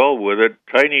fairly well with it.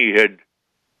 Tiny had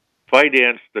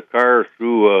financed the car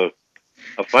through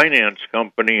a finance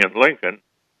company in Lincoln,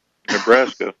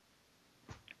 Nebraska,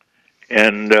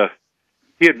 and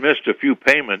he had missed a few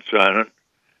payments on it.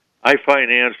 I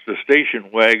financed a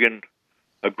station wagon,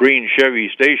 a green Chevy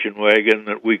station wagon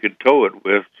that we could tow it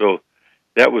with, so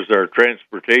that was our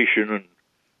transportation and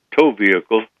tow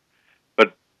vehicle.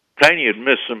 But Tiny had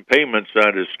missed some payments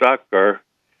on his stock car,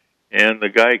 and the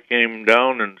guy came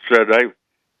down and said, "I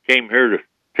came here to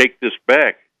take this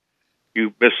back.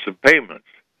 You missed some payments."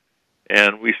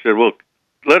 And we said, "Well,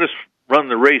 let us run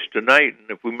the race tonight, and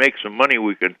if we make some money,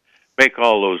 we could make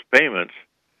all those payments."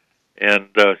 And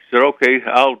said, "Okay,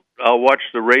 I'll watch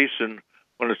the race, and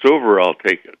when it's over, I'll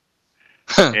take it."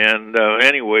 And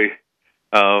anyway,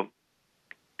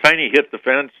 Tiny hit the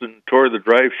fence and tore the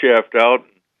drive shaft out,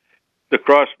 and the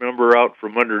cross member out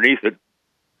from underneath it.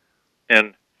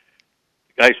 And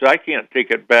I said, "I can't take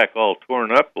it back all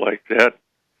torn up like that."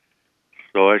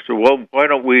 So I said, "Well, why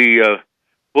don't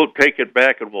we'll take it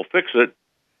back and we'll fix it,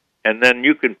 and then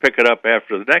you can pick it up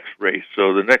after the next race."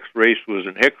 So the next race was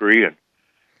in Hickory, and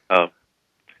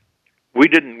we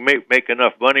didn't make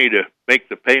enough money to make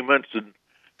the payments, and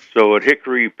so at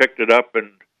Hickory, picked it up,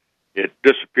 and it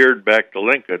disappeared back to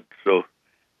Lincoln. So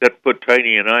that put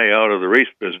Tiny and I out of the race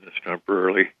business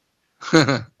temporarily.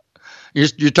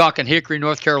 You're talking Hickory,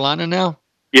 North Carolina now?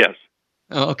 Yes.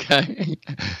 Oh, okay.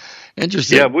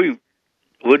 Interesting. Yeah,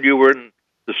 when you were in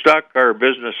the stock car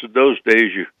business in those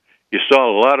days, you saw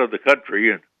a lot of the country,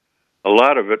 and a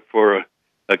lot of it for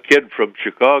a kid from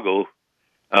Chicago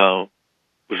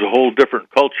was a whole different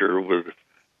culture with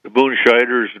the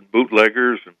moonshiners and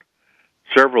bootleggers, and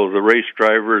several of the race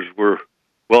drivers were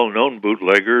well-known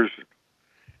bootleggers.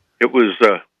 It was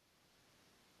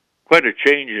quite a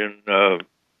change in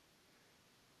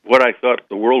what I thought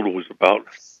the world was about.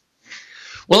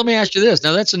 Well, let me ask you this.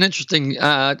 Now, that's an interesting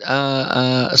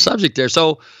subject there.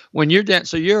 So, when you're down,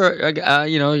 so you're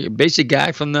a basic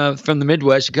guy from the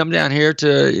Midwest. You come down here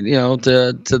to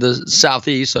to the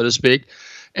Southeast, so to speak.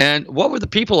 And what were the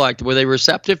people like? Were they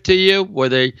receptive to you?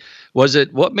 What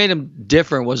made them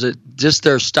different? Was it just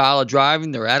their style of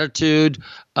driving, their attitude,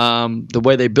 the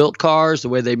way they built cars, the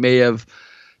way they may have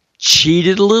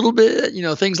cheated a little bit,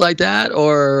 things like that,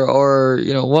 or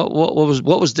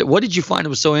what did you find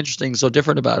was so interesting, so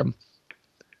different about them?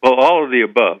 Well, all of the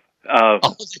above. All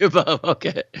of the above.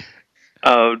 Okay.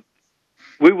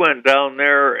 We went down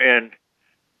there, and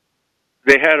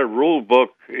they had a rule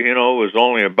book. It was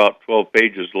only about 12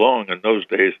 pages long in those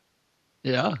days.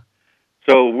 Yeah.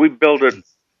 So we built it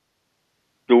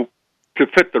to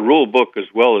fit the rule book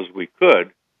as well as we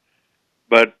could,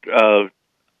 but a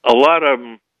lot of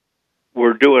them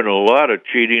were doing a lot of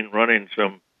cheating, running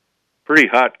some pretty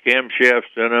hot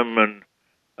camshafts in them,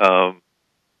 and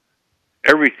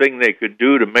everything they could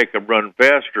do to make them run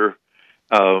faster.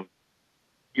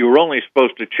 You were only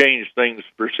supposed to change things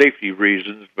for safety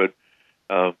reasons, but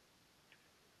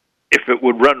if it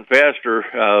would run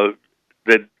faster,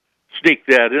 they'd sneak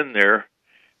that in there.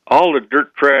 All the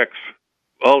dirt tracks,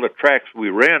 all the tracks we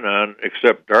ran on,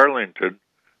 except Darlington,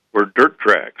 were dirt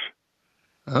tracks.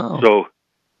 Oh. So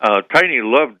Tiny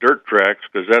loved dirt tracks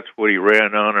because that's what he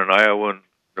ran on in Iowa and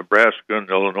Nebraska and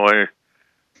Illinois,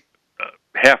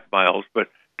 half miles. But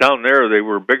down there, they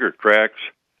were bigger tracks,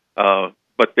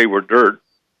 but they were dirt.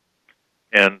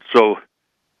 And so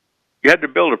you had to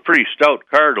build a pretty stout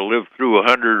car to live through a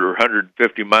 100 or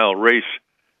 150-mile race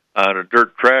on a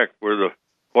dirt track where the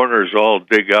corners all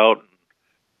dig out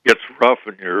gets rough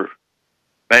and you're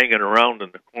banging around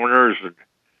in the corners and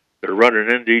they're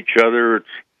running into each other.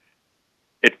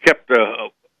 It kept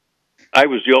I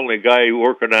was the only guy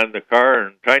working on the car,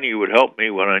 and Tiny would help me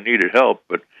when I needed help.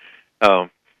 But that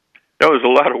was a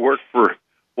lot of work for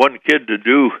one kid to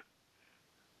do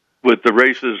with the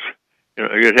races. You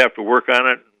know, you'd have to work on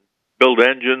it, build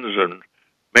engines, and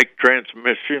make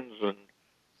transmissions, and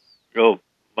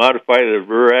modify the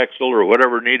rear axle or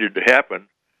whatever needed to happen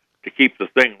to keep the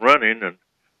thing running, and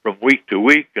from week to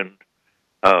week, and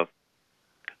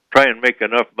try and make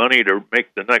enough money to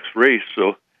make the next race.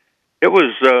 So it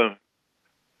was,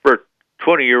 for a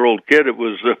 20-year-old kid, it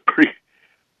was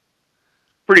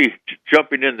pretty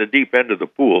jumping in the deep end of the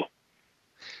pool.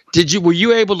 Were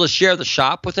you able to share the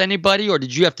shop with anybody, or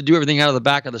did you have to do everything out of the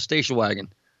back of the station wagon?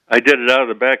 I did it out of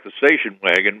the back of the station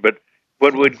wagon, but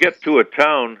when we'd get to a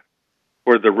town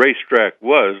where the racetrack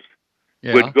was,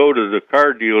 we'd go to the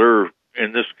car dealer,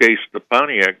 in this case the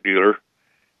Pontiac dealer,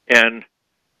 and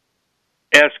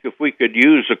ask if we could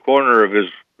use a corner of his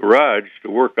garage to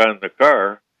work on the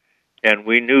car, and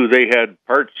we knew they had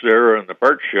parts there on the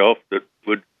parts shelf that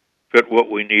would fit what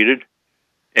we needed,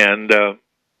 and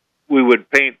we would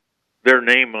paint their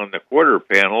name on the quarter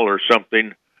panel or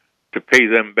something to pay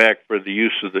them back for the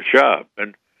use of the shop.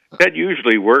 And that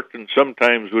usually worked, and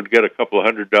sometimes we'd get a couple of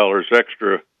 $100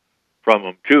 extra from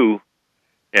them too,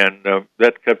 and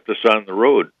that kept us on the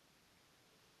road.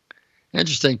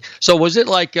 Interesting. So was it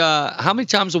like, how many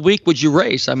times a week would you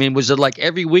race? I mean, was it like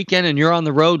every weekend and you're on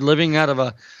the road living out of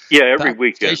a... Yeah, every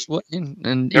weekend.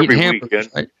 And every eating hamburgers,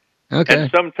 weekend. Right? Okay.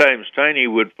 And sometimes Tiny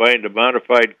would find a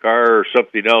modified car or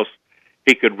something else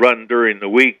he could run during the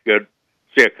week at,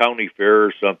 say, a county fair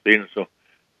or something. So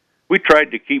we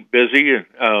tried to keep busy,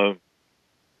 and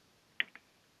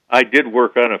I did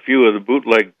work on a few of the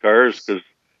bootleg cars because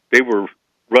they were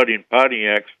running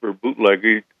Pontiacs for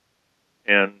bootlegging,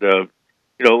 and it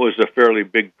was a fairly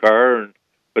big car,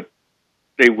 but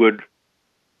they would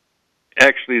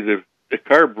actually the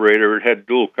carburetor, it had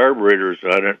dual carburetors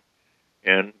on it,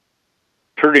 and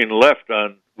turning left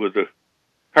on with the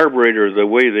carburetor the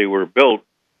way they were built,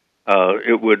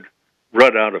 it would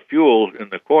run out of fuel in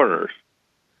the corners.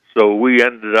 So we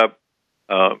ended up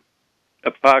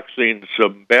epoxying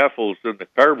some baffles in the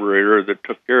carburetor that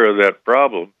took care of that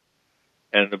problem.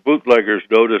 And the bootleggers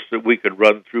noticed that we could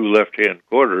run through left-hand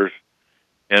corners,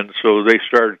 and so they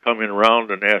started coming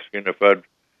around and asking if I'd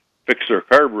fix their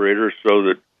carburetor so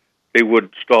that they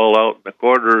wouldn't stall out in the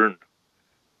corner. And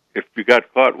if you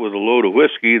got caught with a load of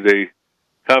whiskey, they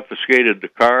confiscated the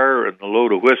car and the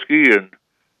load of whiskey, and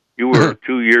you were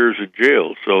 2 years in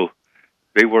jail. So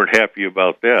they weren't happy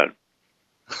about that.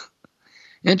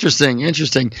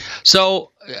 Interesting.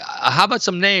 So, how about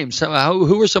some names?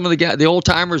 Who were some of the old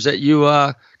timers that you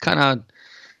kind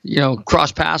of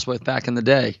crossed paths with back in the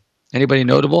day? Anybody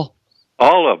notable?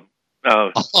 All of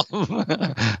them.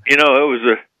 It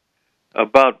was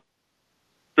about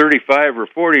 35 or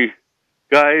 40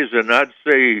 guys, and I'd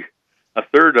say a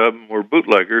third of them were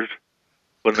bootleggers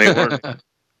when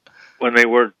they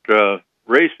weren't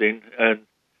racing. And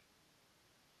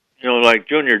like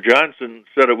Junior Johnson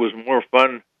said, it was more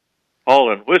fun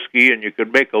hauling whiskey, and you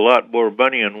could make a lot more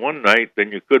money in one night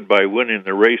than you could by winning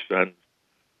the race on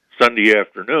Sunday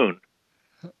afternoon.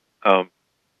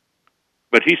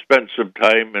 But he spent some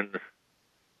time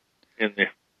in the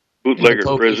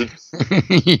bootlegger prison.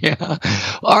 Yeah.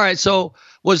 All right. So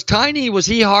was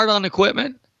he hard on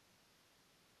equipment?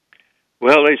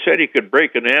 Well, they said he could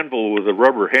break an anvil with a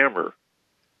rubber hammer.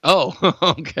 Oh,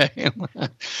 okay.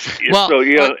 Well,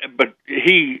 so but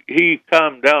he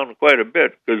calmed down quite a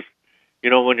bit because,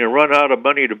 when you run out of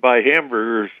money to buy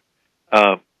hamburgers,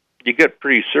 you get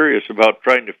pretty serious about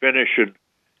trying to finish and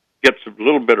get some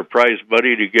little bit of prize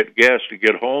money to get gas to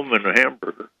get home and a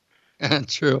hamburger.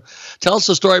 True. Tell us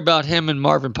a story about him and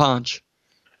Marvin Ponch.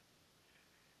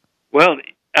 Well,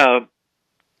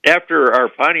 after our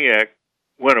Pontiac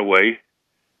went away,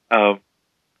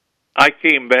 I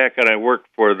came back and I worked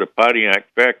for the Pontiac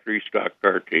factory stock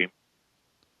car team.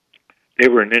 They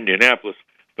were in Indianapolis,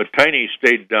 but Tiny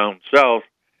stayed down south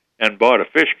and bought a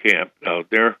fish camp out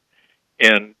there,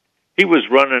 and he was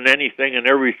running anything and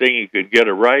everything he could get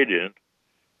a ride in.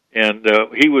 And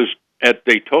he was at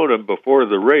Daytona before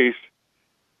the race,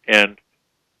 and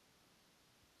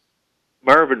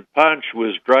Marvin Ponch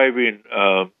was driving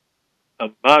a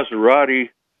Maserati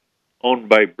owned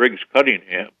by Briggs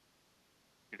Cunningham.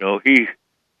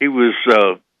 He was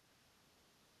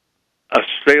a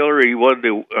sailor. He won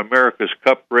the America's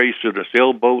Cup race in a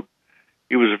sailboat.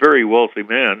 He was a very wealthy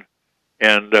man,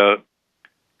 and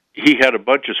he had a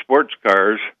bunch of sports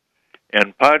cars,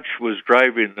 and Podge was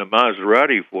driving the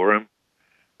Maserati for him,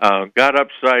 got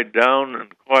upside down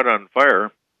and caught on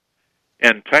fire,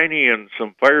 and Tiny and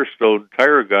some Firestone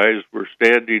tire guys were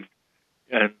standing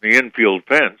in the infield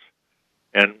fence,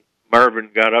 and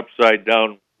Marvin got upside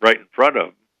down right in front of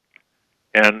him.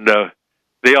 And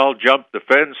they all jumped the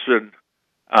fence and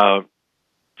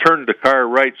turned the car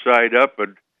right side up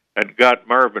and got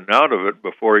Marvin out of it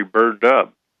before he burned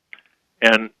up.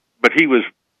 But he was,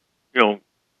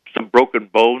 some broken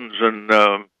bones and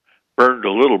burned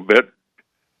a little bit.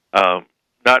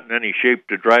 Not in any shape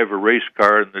to drive a race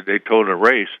car in the Daytona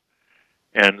race.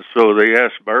 And so they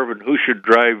asked Marvin, who should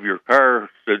drive your car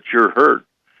since you're hurt?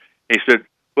 He said,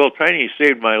 well, Tiny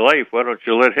saved my life. Why don't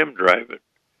you let him drive it?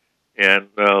 And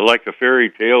like a fairy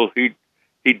tale, he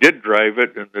did drive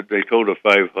it in the Daytona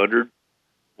 500,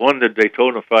 won the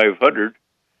Daytona 500,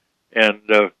 and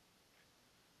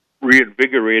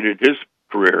reinvigorated his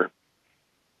career.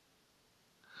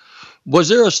 Was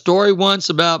there a story once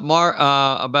about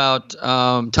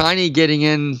Tiny getting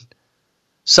in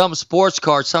some sports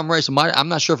car, some race? I'm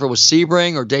not sure if it was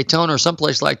Sebring or Daytona or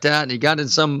someplace like that, and he got in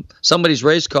somebody's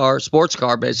race car, sports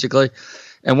car basically,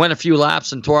 and went a few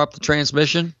laps and tore up the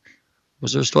transmission?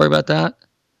 Was there a story about that?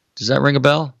 Does that ring a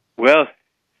bell? Well,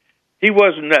 he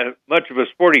wasn't that much of a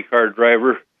sporty car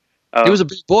driver. He was a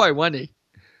big boy, wasn't he?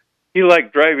 He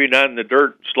liked driving on the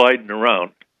dirt and sliding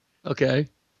around. Okay.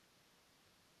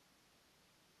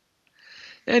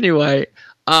 Anyway,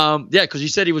 because you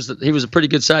said he was a pretty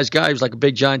good sized guy. He was like a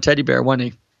big giant teddy bear,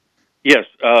 wasn't he? Yes,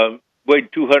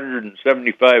 weighed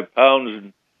 275 pounds,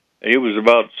 and he was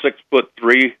about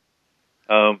 6'3".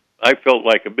 I felt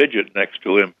like a midget next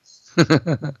to him.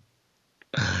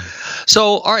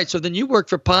 So, all right. So then you worked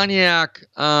for Pontiac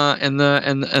and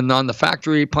on the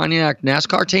factory Pontiac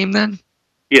NASCAR team then?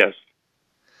 Yes.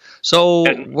 So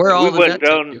and where all we went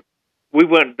down? We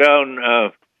went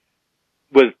down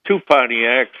with two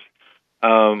Pontiacs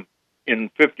in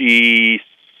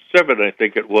 '57, I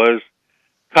think it was.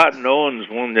 Cotton Owens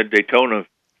won the Daytona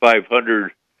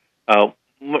 500.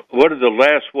 One of the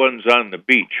last ones on the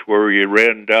beach where you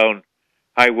ran down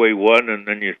Highway 1 and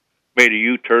then you made a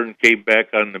U-turn, came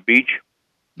back on the beach.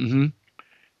 Mm-hmm.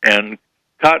 And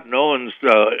Cotton Owens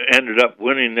ended up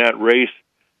winning that race.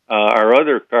 Our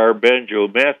other car, Banjo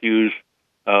Matthews,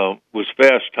 was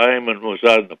fast time and was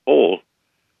on the pole.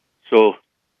 So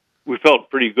we felt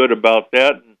pretty good about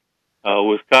that. And,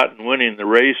 with Cotton winning the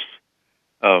race,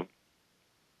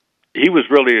 he was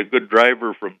really a good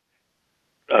driver from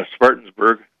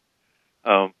Spartansburg.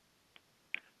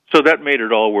 So that made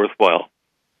it all worthwhile.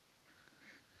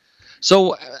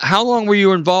 So how long were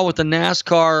you involved with the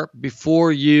NASCAR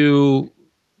before you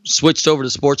switched over to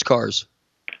sports cars?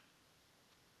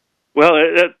 Well,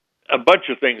 a bunch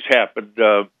of things happened.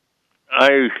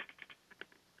 I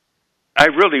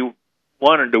really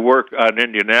wanted to work on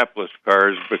Indianapolis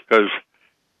cars because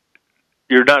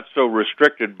you're not so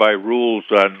restricted by rules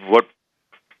on what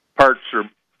parts are,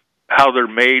 how they're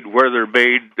made, where they're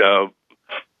made.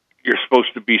 You're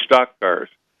supposed to be stock cars.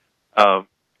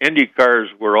 Indy cars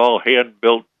were all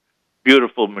hand-built,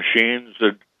 beautiful machines,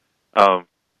 and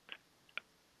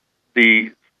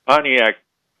the Pontiac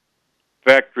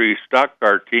factory stock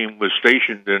car team was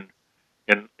stationed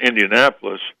in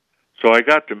Indianapolis. So I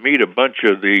got to meet a bunch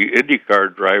of the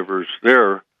IndyCar drivers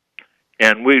there,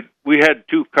 and we had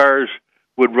two cars,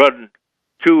 would run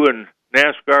two in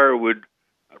NASCAR, would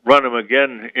run them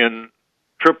again in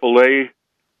AAA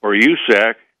or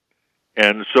USAC,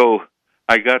 and so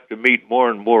I got to meet more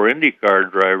and more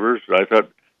IndyCar drivers. I thought,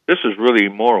 this is really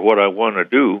more what I want to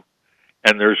do,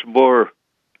 and there's more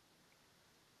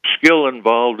skill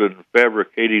involved in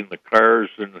fabricating the cars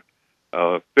and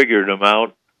figuring them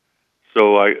out.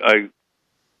 So I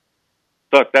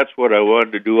thought that's what I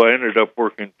wanted to do. I ended up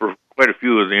working for quite a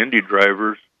few of the Indy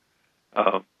drivers.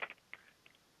 I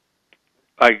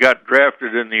got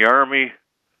drafted in the Army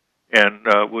and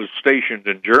was stationed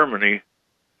in Germany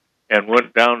and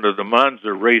went down to the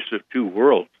Monza race at Two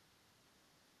Worlds.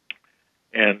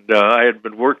 And I had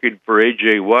been working for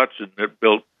A.J. Watson that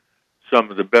built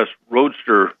some of the best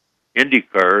roadster Indy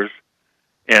cars,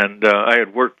 and I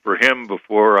had worked for him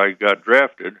before I got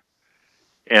drafted.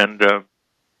 And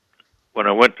when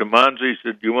I went to Monza, he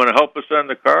said, do you want to help us on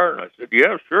the car? And I said,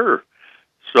 yeah, sure.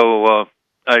 So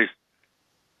I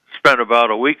spent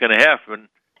about a week and a half in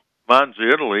Monza,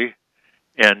 Italy,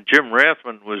 and Jim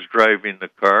Rathman was driving the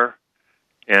car.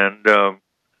 And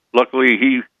luckily,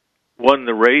 he won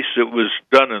the race. It was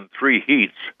done in 3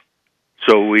 heats.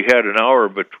 So we had an hour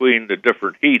between the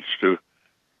different heats to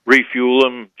refuel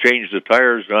them, change the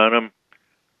tires on them,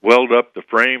 weld up the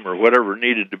frame or whatever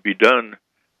needed to be done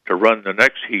to run the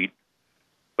next heat.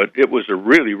 but it was a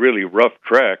really, really rough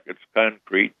track. It's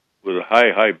concrete with a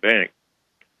high bank.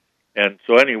 And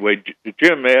so anyway,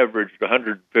 Jim averaged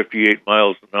 158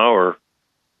 miles an hour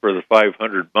for the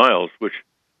 500 miles, which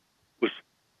was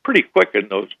pretty quick in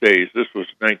those days. This was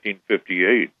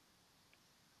 1958.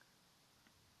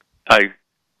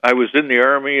 I was in the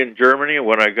Army in Germany, and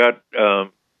when I got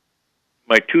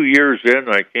my 2 years in,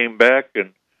 I came back,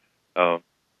 and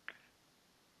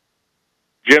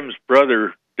Jim's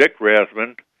brother, Dick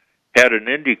Rathman, had an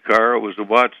Indy car. It was a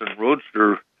Watson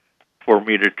Roadster for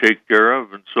me to take care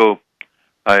of, and so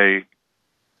I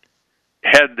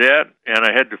had that, and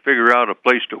I had to figure out a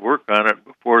place to work on it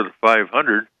before the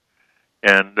 500,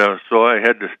 and so I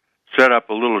had to set up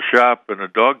a little shop in a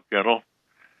dog kennel,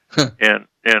 and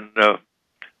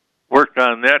worked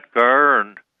on that car.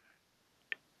 And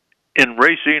in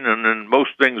racing and in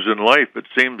most things in life, it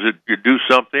seems that you do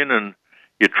something and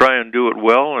you try and do it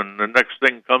well, and the next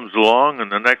thing comes along,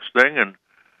 and the next thing, and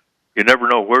you never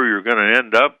know where you're going to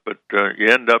end up, but you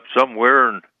end up somewhere,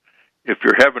 and if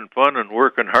you're having fun and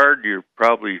working hard, you're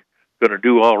probably going to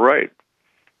do all right.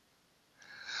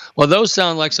 Well, those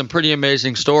sound like some pretty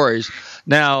amazing stories.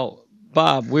 Now,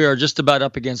 Bob, we are just about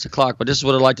up against the clock, but this is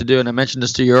what I'd like to do, and I mentioned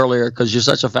this to you earlier because you're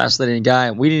such a fascinating guy,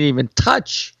 and we didn't even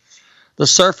touch the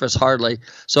surface hardly.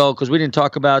 So, because we didn't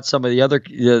talk about some of the other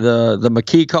the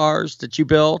McKee cars that you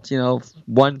built,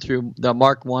 1 through the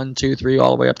Mark 1, 2, 3,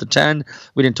 all the way up to 10.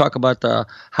 We didn't talk about the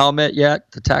helmet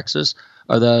yet, the Texas,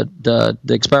 or the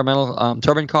experimental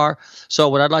turbine car. So,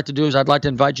 what I'd like to do is I'd like to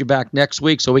invite you back next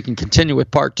week so we can continue with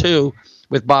part 2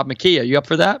 with Bob McKee. Are you up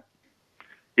for that?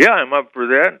 Yeah, I'm up for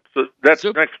that. So that's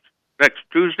next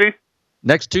Tuesday?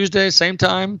 Next Tuesday, same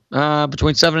time,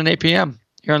 between 7 and 8 p.m.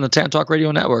 here on the Tan Talk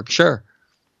Radio Network. Sure.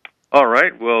 All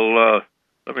right. Well,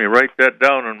 let me write that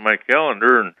down on my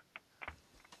calendar. And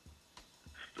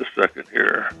just a second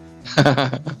here.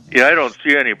 Yeah, I don't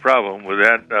see any problem with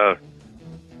that.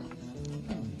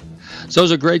 So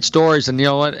those are great stories, and you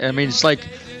know what? I mean, it's like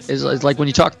when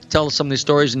you tell some of these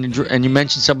stories, and you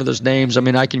mention some of those names. I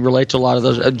mean, I can relate to a lot of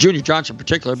those. Junior Johnson in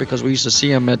particular, because we used to see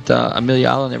him at Amelia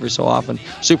Island every so often.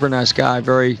 Super nice guy,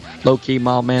 very low-key,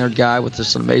 mild-mannered guy with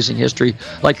this amazing history,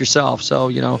 like yourself. So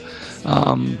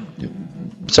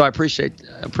so I appreciate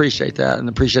that and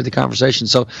appreciate the conversation.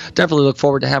 So definitely look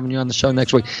forward to having you on the show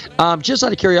next week. Just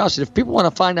out of curiosity, if people want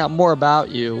to find out more about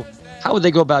you, how would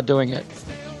they go about doing it?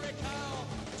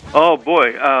 Oh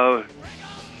boy. Do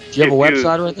you have a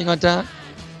website or anything like that?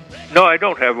 No, I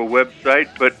don't have a website,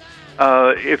 but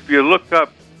if you look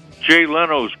up Jay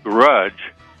Leno's Garage,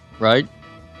 right,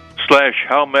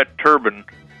 /Helmet Turbine,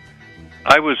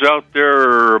 I was out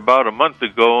there about a month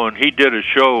ago, and he did a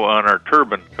show on our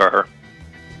turbine car.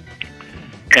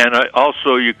 And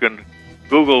also you can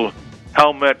Google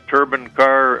Helmet Turbine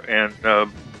Car and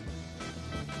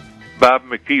Bob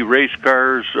McKee Race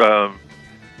Cars.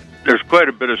 There's quite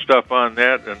a bit of stuff on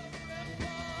that, and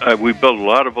we built a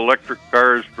lot of electric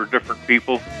cars for different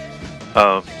people.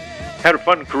 Had a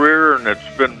fun career, and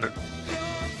it's been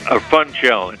a fun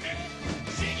challenge.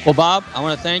 Well, Bob, I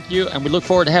want to thank you, and we look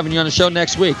forward to having you on the show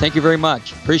next week. Thank you very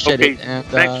much. Appreciate it, and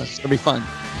it's going to be fun.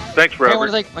 Thanks,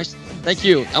 Robert. Hey, thank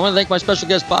you. I want to thank my special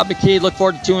guest, Bob McKee. Look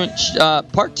forward to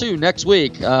part 2 next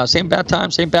week. Same bat time,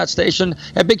 same bat station.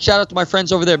 And a big shout out to my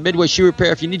friends over there at Midway Shoe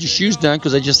Repair. If you need your shoes done,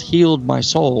 because they just healed my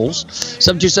soles,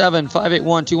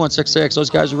 727-581-2166. Those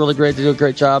guys are really great. They do a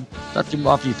great job. Not too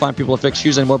often you find people that fix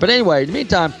shoes anymore. But anyway, in the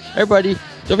meantime, everybody,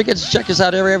 don't forget to check us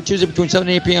out every Tuesday between 7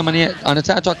 and 8 p.m. on the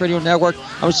Tan Talk Radio Network.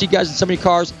 I want to see you guys in so many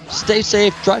cars. Stay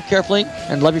safe, drive carefully,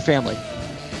 and love your family.